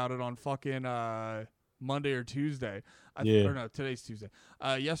texted you about it on fucking Monday or Tuesday. Or no, today's Tuesday.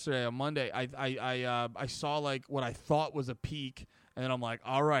 Yesterday on Monday, I saw like what I thought was a peak, and then I'm like,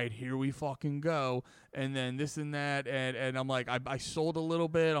 all right, here we fucking go. And then this and that, and I'm like, I sold a little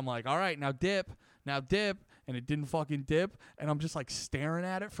bit. I'm like, all right, now dip. And it didn't fucking dip, and I'm just like staring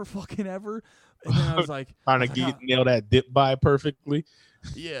at it for fucking ever. And then I was like, trying to nail that dip buy perfectly.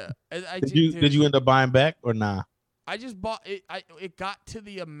 Yeah. Did you end up buying back or nah? I just bought it. It got to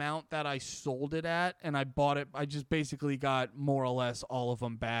the amount that I sold it at, and I bought it. I just basically got more or less all of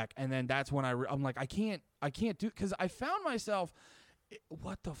them back, and then that's when I'm like, I can't do, because I found myself.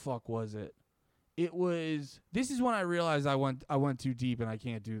 What the fuck was it? This is when I realized I went too deep, and I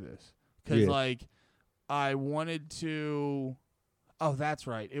can't do this, because like I wanted to. Oh, that's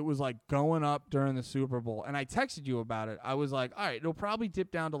right. It was like going up during the Super Bowl, and I texted you about it. I was like, all right, it'll probably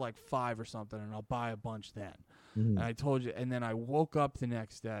dip down to like 5 or something, and I'll buy a bunch then. Mm-hmm. And I told you, and then I woke up the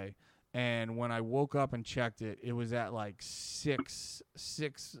next day, and when I woke up and checked it, it was at like 6,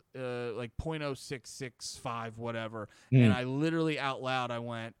 like 0.0665, whatever. And I literally out loud, I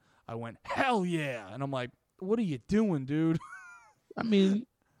went, hell yeah. And I'm like, what are you doing, dude? I mean,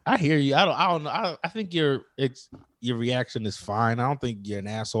 I hear you. I don't know. I think your reaction is fine. I don't think you're an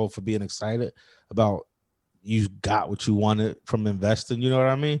asshole for being excited about you got what you wanted from investing. You know what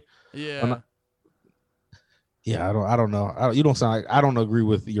I mean? Yeah. I don't know. You don't sound like, I don't agree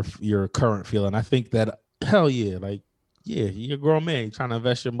with your current feeling. I think that hell yeah, like you're a grown man, you're trying to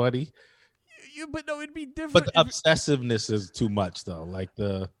invest your money. But no, it'd be different. But the obsessiveness is too much though. Like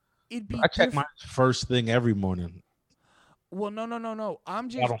I check my first thing every morning. Well, no. I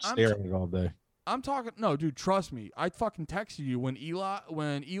don't stare at it all day. I'm talking. No, dude, trust me. I fucking texted you when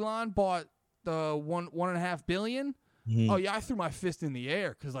Elon bought the 1.5 billion. Mm-hmm. Oh yeah, I threw my fist in the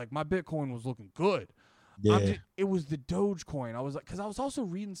air because like my Bitcoin was looking good. Yeah. It was the Dogecoin. I was like, because I was also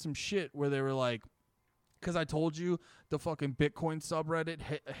reading some shit where they were like, because I told you the fucking Bitcoin subreddit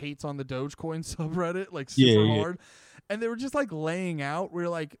hates on the Dogecoin subreddit like super hard, and they were just like laying out where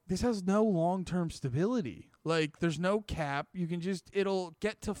like this has no long-term stability. Like there's no cap. You can it'll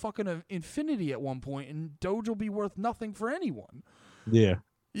get to fucking infinity at one point, and Doge will be worth nothing for anyone. Yeah.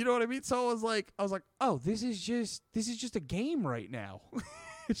 You know what I mean? So I was like, oh, this is just a game right now.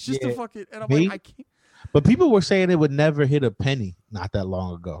 It's just a fucking, and I'm like, I can't. But people were saying it would never hit a penny not that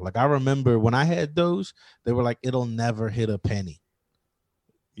long ago. Like I remember when I had those, they were like, it'll never hit a penny.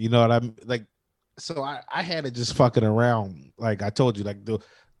 You know what I mean? Like, so I had it just fucking around. Like I told you, like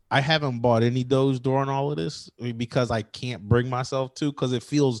I haven't bought any Doge during all of this because I can't bring myself to, because it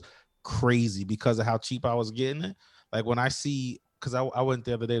feels crazy because of how cheap I was getting it. Like when I see, because I went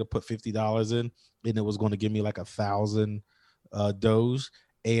the other day to put $50 in, and it was going to give me like 1,000 Doge,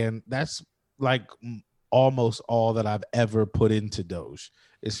 and that's like almost all that I've ever put into Doge.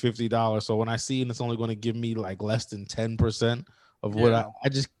 It's $50. So when I see and it's only going to give me like less than 10% of what I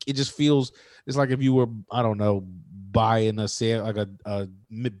just, it just feels, it's like if you were, I don't know, buying a sale like a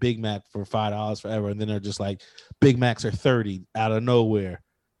Big Mac for $5 forever, and then they're just like Big Macs are 30 out of nowhere.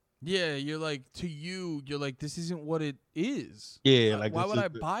 Yeah, you're like, to you, you're like, this isn't what it is. Yeah, like why would I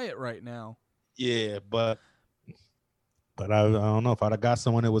buy it right now? Yeah, but I don't know, if I'd have got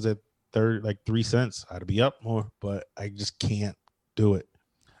someone that was at 30, like 3 cents, I'd be up more, but I just can't do it.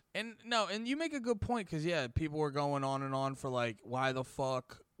 And no, and you make a good point, because yeah, people were going on and on for like, why the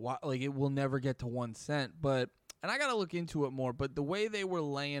fuck, why, like, it will never get to 1 cent. But, and I gotta look into it more, but the way they were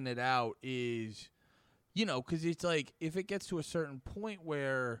laying it out is, you know, because it's like, if it gets to a certain point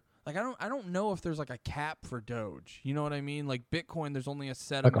where, like, I don't know if there's like a cap for Doge. You know what I mean? Like Bitcoin, there's only a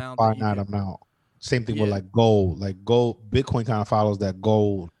set like amount. A finite amount. Same thing with like gold. Like gold, Bitcoin kind of follows that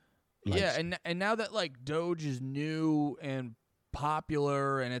gold. Like, yeah, and now that like Doge is new and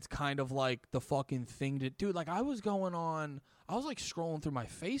popular, and it's kind of like the fucking thing to do. Like I was like scrolling through my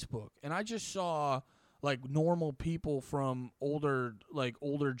Facebook, and I just saw like normal people from older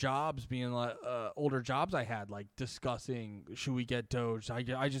jobs being like older jobs I had, like discussing, should we get Doge?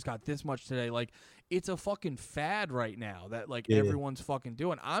 I just got this much today. Like it's a fucking fad right now that like everyone's fucking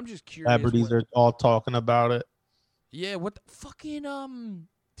doing. I'm just curious. Celebrities are all talking about it. Yeah, what the fucking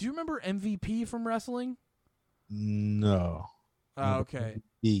do you remember MVP from wrestling? No. Okay.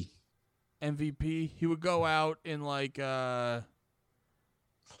 MVP. He would go out in like I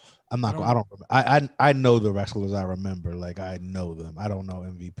don't remember. I know the wrestlers I remember. Like I know them. I don't know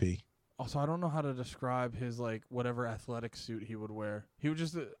MVP. Also, I don't know how to describe his like whatever athletic suit he would wear. He would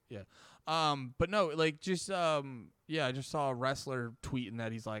just but no, like just I just saw a wrestler tweeting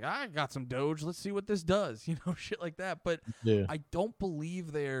that he's like, I got some Doge, let's see what this does, you know, shit like that. But I don't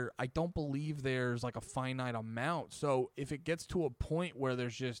believe there's like a finite amount. So if it gets to a point where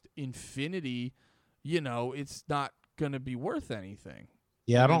there's just infinity, you know, it's not gonna be worth anything.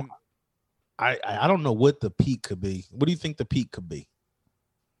 Yeah, I don't know what the peak could be. What do you think the peak could be?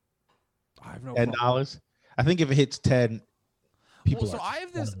 I have no $10. I think if it hits 10, people. Well, so I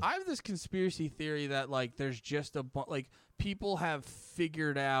have this conspiracy theory that like there's just like people have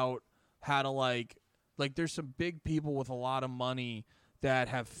figured out how to like there's some big people with a lot of money that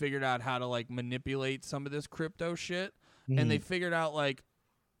have figured out how to like manipulate some of this crypto shit, and they figured out like,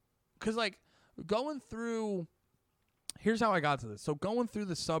 because like going through. Here's how I got to this. So going through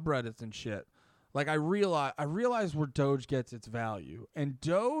the subreddits and shit, like I realized where Doge gets its value. And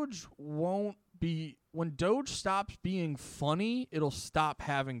Doge won't be, when Doge stops being funny, it'll stop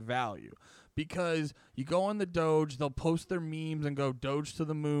having value. Because you go on the Doge, they'll post their memes and go Doge to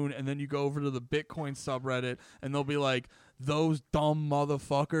the moon, and then you go over to the Bitcoin subreddit and they'll be like, those dumb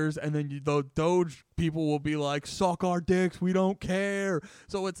motherfuckers, and then the Doge people will be like, suck our dicks, we don't care.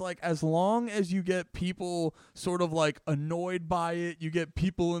 So it's like, as long as you get people sort of like annoyed by it, you get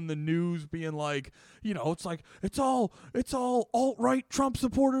people in the news being like, you know, it's like it's all alt-right Trump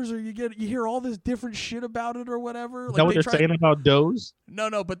supporters, or you hear all this different shit about it or whatever. Is that what they're saying about Doge?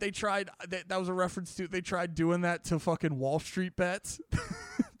 No, but they tried. That was a reference to, they tried doing that to fucking Wall Street bets.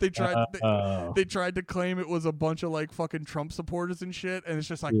 They tried to claim it was a bunch of like fucking Trump supporters and shit, and it's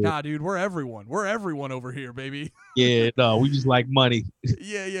just like, nah, dude, we're everyone over here, baby. Yeah, no, we just like money.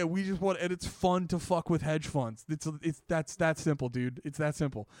 yeah, we just want, and it's fun to fuck with hedge funds. That's that simple, dude. It's that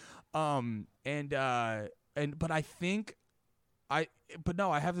simple. But I think I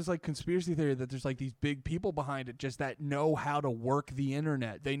have this like conspiracy theory that there's like these big people behind it just that know how to work the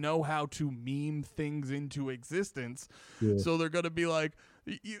internet. They know how to meme things into existence. Yeah. So they're going to be like,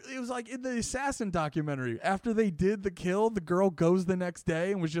 it was like in the Assassin documentary. After they did the kill, the girl goes the next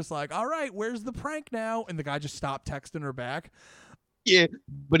day and was just like, all right, where's the prank now? And the guy just stopped texting her back. Yeah,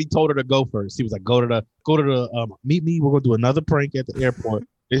 but he told her to go first. He was like, go to the meet me. We're going to do another prank at the airport.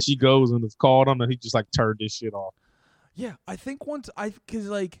 Then she goes and it's called on, and he just like turned this shit off. Yeah, I think once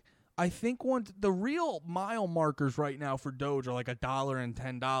the real mile markers right now for Doge are like $1 and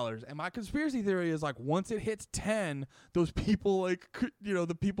 $10. And my conspiracy theory is like, once it hits 10, those people like, you know,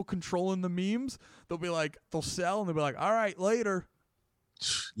 the people controlling the memes, they'll sell and they'll be like, all right, later.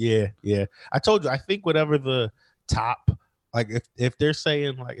 Yeah. I told you, I think whatever the top, like if they're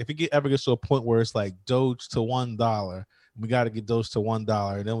saying like, if it ever gets to a point where it's like Doge to $1, we got to get Doge to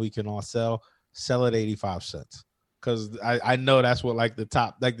 $1, and then we can all sell at 85 cents. Because I know that's what like the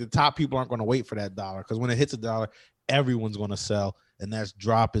top people aren't going to wait for that dollar, because when it hits $1, everyone's going to sell, and that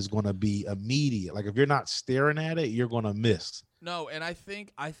drop is going to be immediate. Like if you're not staring at it, you're going to miss. No, and I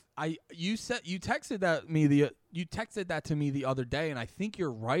think you texted that to me the other day, and I think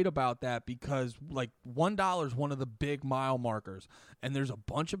you're right about that because like $1 is one of the big mile markers, and there's a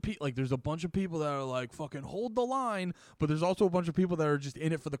bunch of people that are like fucking hold the line, but there's also a bunch of people that are just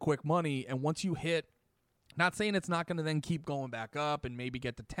in it for the quick money, and once you hit. Not saying it's not going to then keep going back up and maybe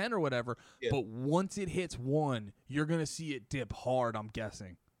get to 10 or whatever, but once it hits 1, you're going to see it dip hard, I'm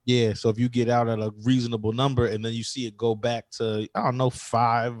guessing. Yeah, so if you get out at a reasonable number and then you see it go back to, I don't know,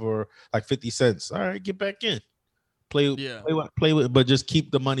 5 or like 50 cents, all right, get back in. Play with, but just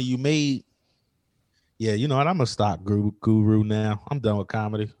keep the money you made. Yeah, you know what? I'm a stock guru now. I'm done with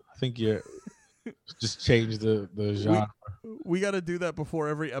comedy. I think you're just change the genre. We got to do that before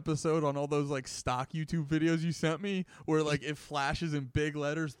every episode on all those like stock YouTube videos you sent me where like it flashes in big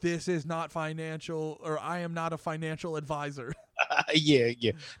letters, this is not financial, or I am not a financial advisor.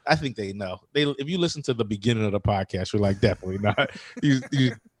 Yeah. I think they know. If you listen to the beginning of the podcast, you're like, definitely not. These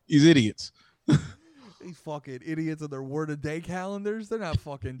idiots. These fucking idiots and their word a day calendars. They're not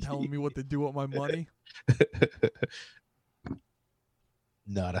fucking telling me what to do with my money.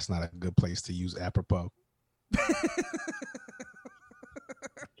 No, that's not a good place to use apropos.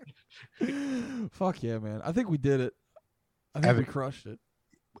 Fuck yeah, man. I think we did it. I think we crushed it.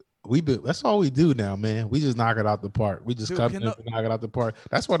 That's all we do now, man. We just knock it out the park. We just come in and knock it out the park.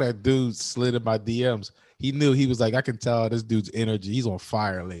 That's why that dude slid in my DMs. He knew, he was like, I can tell this dude's energy. He's on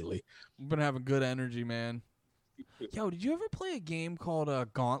fire lately. We've been having good energy, man. Yo, did you ever play a game called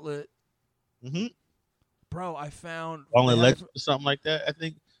Gauntlet? Mm-hmm. Bro, I found something like that, I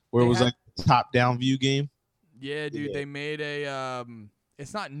think, where it was like a top-down view game. Yeah, dude, they made a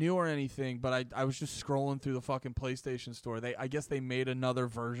it's not new or anything, but I was just scrolling through the fucking PlayStation store. I guess they made another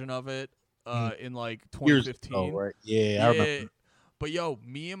version of it in like 2015. Years ago, right? Yeah, I remember. But yo,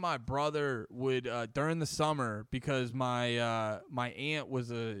 me and my brother would during the summer, because my my aunt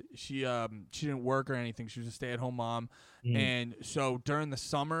was she didn't work or anything. She was a stay-at-home mom. And so during the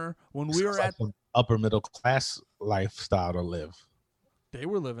summer when we were at upper middle class lifestyle to live. They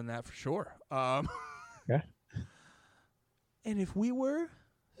were living that for sure. Okay. And if we were,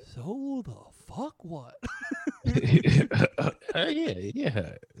 so the fuck what?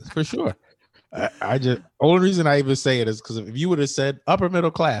 Yeah, for sure. I just, only reason I even say it is because if you would have said upper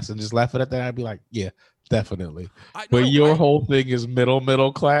middle class and just left it at that, I'd be like, yeah, definitely. But your whole thing is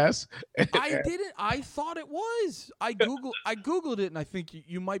middle class. I didn't. I thought it was. I googled it, and I think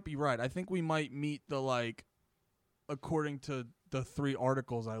you might be right. I think we might meet the like, according to the 3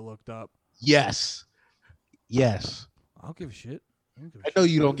 articles I looked up. Yes. I don't give a shit. I know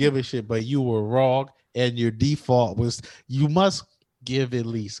you don't give a shit, but you were wrong, and your default was you must give at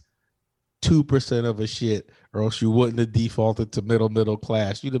least 2% of a shit, or else you wouldn't have defaulted to middle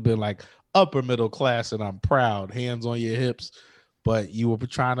class. You'd have been like upper middle class, and I'm proud, hands on your hips. But you were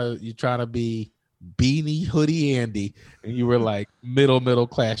trying to be beanie hoodie Andy, and you were like middle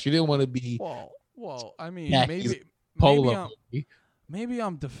class. You didn't want to be. Well, I mean, maybe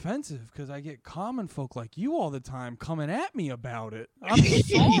I'm defensive because I get common folk like you all the time coming at me about it. I'm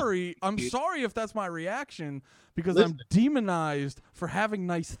sorry. I'm sorry if that's my reaction because I'm demonized for having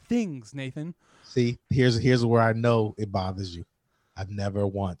nice things, Nathan. See, here's where I know it bothers you. I've never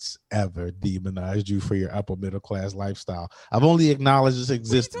once ever demonized you for your upper middle class lifestyle. I've only acknowledged its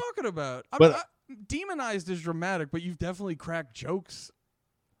existence. What are you talking about? Demonized is dramatic, but you've definitely cracked jokes.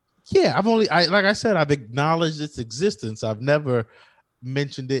 Yeah, like I said, I've acknowledged its existence. I've never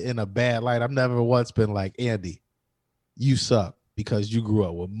mentioned it in a bad light. I've never once been like, Andy, you suck because you grew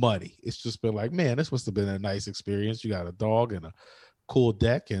up with money. It's just been like, man, this must have been a nice experience. You got a dog and a cool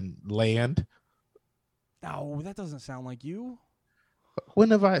deck and land. No, that doesn't sound like you.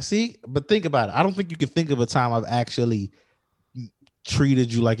 When have I but think about it. I don't think you can think of a time I've actually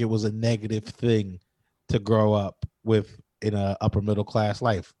treated you like it was a negative thing to grow up with in a upper middle class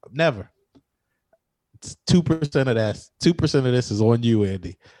life. Never. It's 2% of that. 2% of this is on you,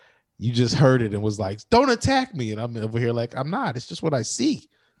 Andy. You just heard it and was like, don't attack me. And I'm over here like, I'm not. It's just what I see.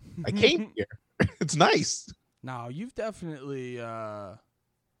 I came here. It's nice. No, you've definitely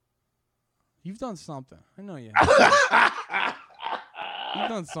you've done something. I know you. You've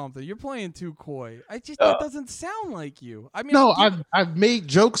done something. You're playing too coy. That doesn't sound like you. I mean, no, I've made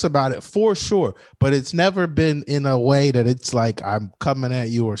jokes about it for sure, but it's never been in a way that it's like I'm coming at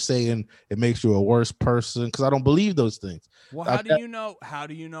you or saying it makes you a worse person, because I don't believe those things. Well, how do you know? How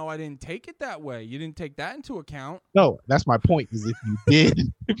do you know I didn't take it that way? You didn't take that into account. No, that's my point. Is if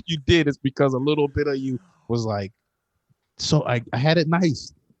you did, it's because a little bit of you was like, so I had it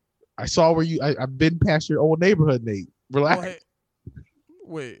nice. I saw where I've been past your old neighborhood, Nate. Relax.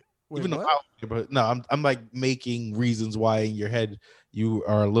 Wait, Wait, Even though what? I don't care, but no, I'm like making reasons why in your head you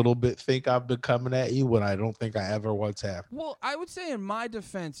are a little bit think I've been coming at you when I don't think I ever once have. Well, I would say in my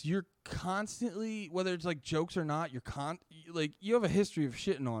defense, you're constantly, whether it's like jokes or not, like you have a history of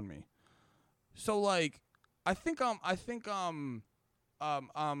shitting on me. So like, I think what's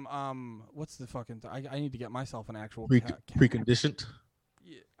the fucking? I need to get myself an actual Preconditioned.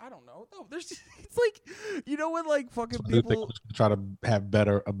 Yeah, I don't know. No, there's. It's like, you know when like fucking So they think people I'm just gonna try to have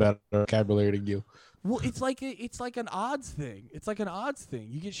a better vocabulary than you. Well, it's like an odds thing. It's like an odds thing.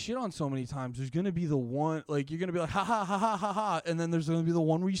 You get shit on so many times. There's gonna be the one like you're gonna be like ha ha ha ha ha ha, and then there's gonna be the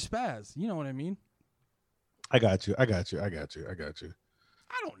one where you spaz. You know what I mean? I got you. I don't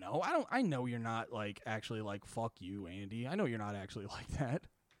know. I know you're not like actually like fuck you, Andy. I know you're not actually like that.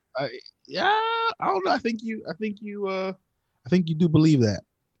 Yeah, I don't know. I think you do believe that.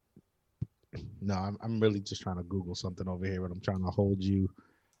 No, I'm really just trying to Google something over here, but I'm trying to hold you.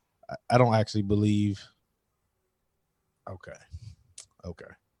 I don't actually believe. Okay.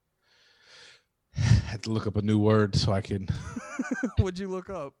 I had to look up a new word so I can. What'd you look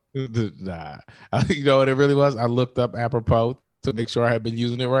up? Nah, you know what it really was? I looked up apropos to make sure I had been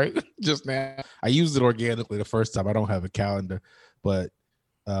using it right just now. I used it organically the first time. I don't have a calendar, but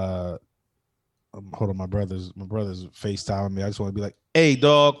hold on, my brother's FaceTiming me. I just want to be like, "Hey,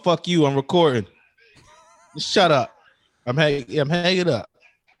 dog, fuck you. I'm recording. Shut up. I'm hanging up.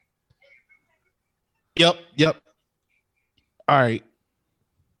 Yep. All right.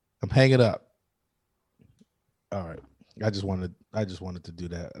 I'm hanging up. All right. I just wanted to do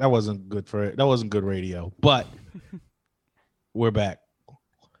that. That wasn't good for it. That wasn't good radio. But we're back.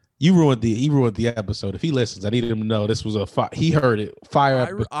 He ruined the episode. If he listens, I need him to know this was he heard it.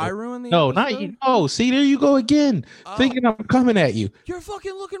 Fire. I ruined the episode. episode? Not you. No, see, there you go again. Thinking I'm coming at you. You're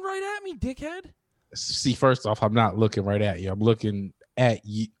fucking looking right at me, dickhead. See, first off, I'm not looking right at you. I'm looking at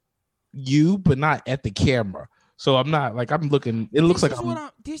you, but not at the camera. So I'm not like I'm looking. It looks like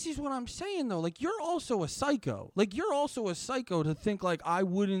this is what I'm saying though. Like you're also a psycho. Like you're also a psycho to think like I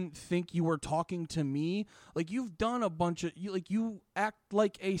wouldn't think you were talking to me. Like you've done a bunch of you act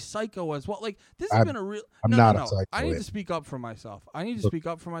like a psycho as well. Like this has been a real. I'm not a psycho. I need to speak up for myself. I've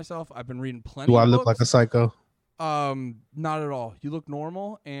been reading plenty. Do I of look books. like a psycho? Not at all. You look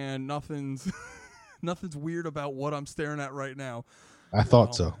normal, and nothing's weird about what I'm staring at right now. I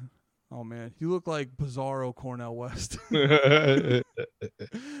thought so. Oh man, you look like Bizarro Cornel West. No,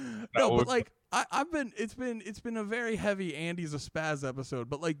 but like it's been a very heavy Andy's a spaz episode,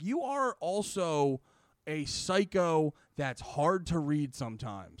 but like you are also a psycho that's hard to read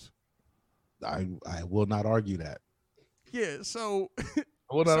sometimes. I will not argue that. Yeah, so I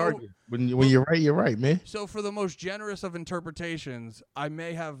will not argue. When you're right, you're right, man. So for the most generous of interpretations, I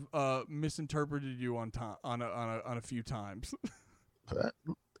may have misinterpreted you on a few times.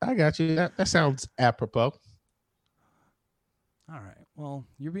 I got you. That sounds apropos. All right. Well,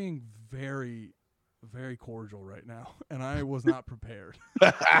 you're being very, very cordial right now, and I was not prepared.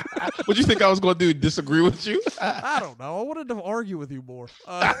 What you think I was going to do? Disagree with you? I don't know. I wanted to argue with you more.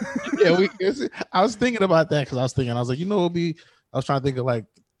 Yeah, I was thinking about that because I was like, you know, I was trying to think of like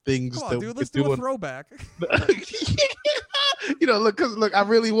things. Come on, dude. Let's do a throwback. You know, look, I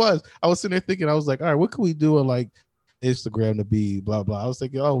really was. I was sitting there thinking. I was like, all right, what can we do on like Instagram to be blah blah. I was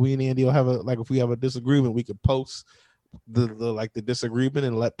thinking, oh, we and Andy will have if we have a disagreement, we could post the disagreement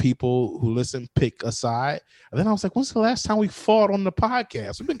and let people who listen pick a side. And then I was like, when's the last time we fought on the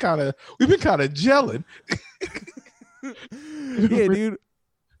podcast? We've been kind of gelling. Yeah, dude.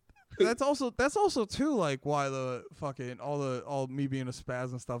 That's also too like why the fucking all me being a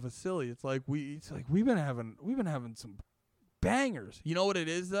spaz and stuff is silly. It's like we've been having some bangers. You know what it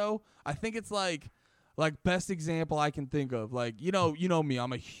is though? I think it's like best example I can think of, like, you know me,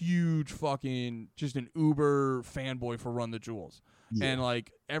 I'm a huge fucking just an uber fanboy for Run the Jewels. Yeah. And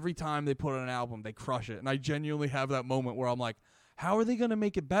like every time they put out an album, they crush it. And I genuinely have that moment where I'm like, how are they going to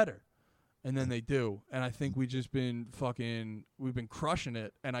make it better? And then they do. And I think we've been crushing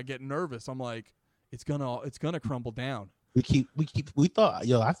it. And I get nervous. I'm like, it's gonna crumble down. I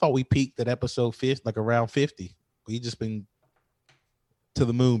thought we peaked at episode 50, like around 50. We just been to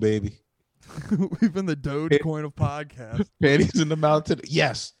the moon, baby. We've been the Dogecoin of podcasts. Panties in the mouth.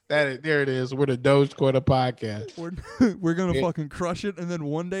 Yes, there it is. We're the Dogecoin of podcast. We're gonna fucking crush it, and then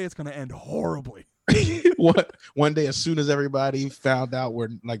one day it's gonna end horribly. One day, as soon as everybody found out,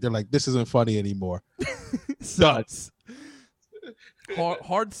 they're like, this isn't funny anymore. Done.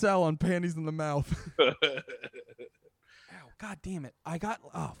 Hard sell on panties in the mouth. Ow, God damn it!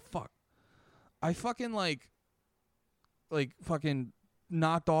 Fuck. I fucking like fucking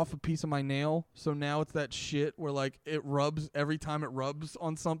knocked off a piece of my nail, so now it's that shit where like it rubs every time it rubs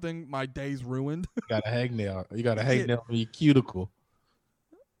on something, my day's ruined. You got a hangnail. You got a hangnail on your cuticle.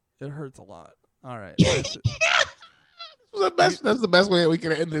 It hurts a lot. All right. That's the best way we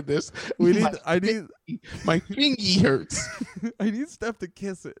could have ended this. I need my fingy hurts. I need Steph to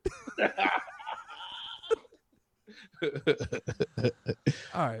kiss it.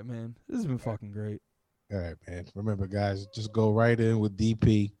 All right, man. This has been fucking great. All right, man. Remember, guys, just go right in with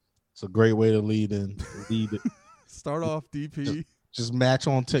DP. It's a great way to lead it. Start off DP. Just match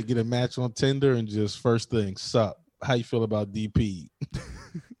on get a match on Tinder and just first thing, sup. How you feel about DP?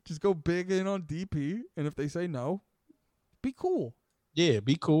 Just go big in on DP, and if they say no, be cool. Yeah,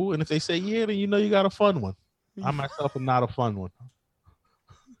 be cool. And if they say yeah, then you know you got a fun one. I myself am not a fun one.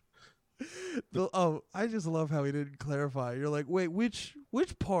 I just love how he didn't clarify. You're like, wait, which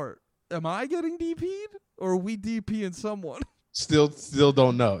part? Am I getting DP'd or are we DPing someone? Still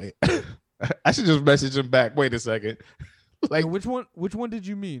don't know. I should just message him back. Wait a second. Like, which one did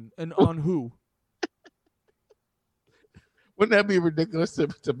you mean? And on who? Wouldn't that be ridiculous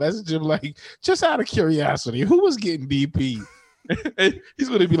to message him like, just out of curiosity, who was getting DP? He's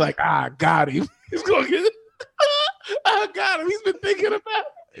going to be like, got him. He's going to get I got him. He's been thinking about it.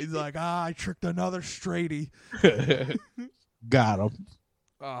 He's like, I tricked another straighty. Got him.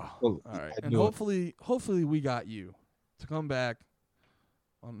 Oh, all right. And hopefully we got you to come back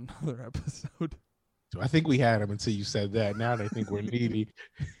on another episode. I think we had him until you said that. Now they think we're needy.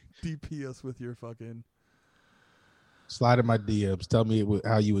 DP us with your fucking... Slide in my DMs. Tell me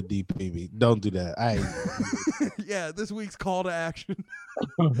how you would DP me. Don't do that. Yeah, this week's call to action.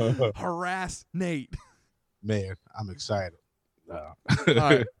 Harass Nate. Man, I'm excited. All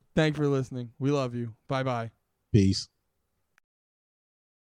right. Thanks for listening. We love you. Bye-bye. Peace.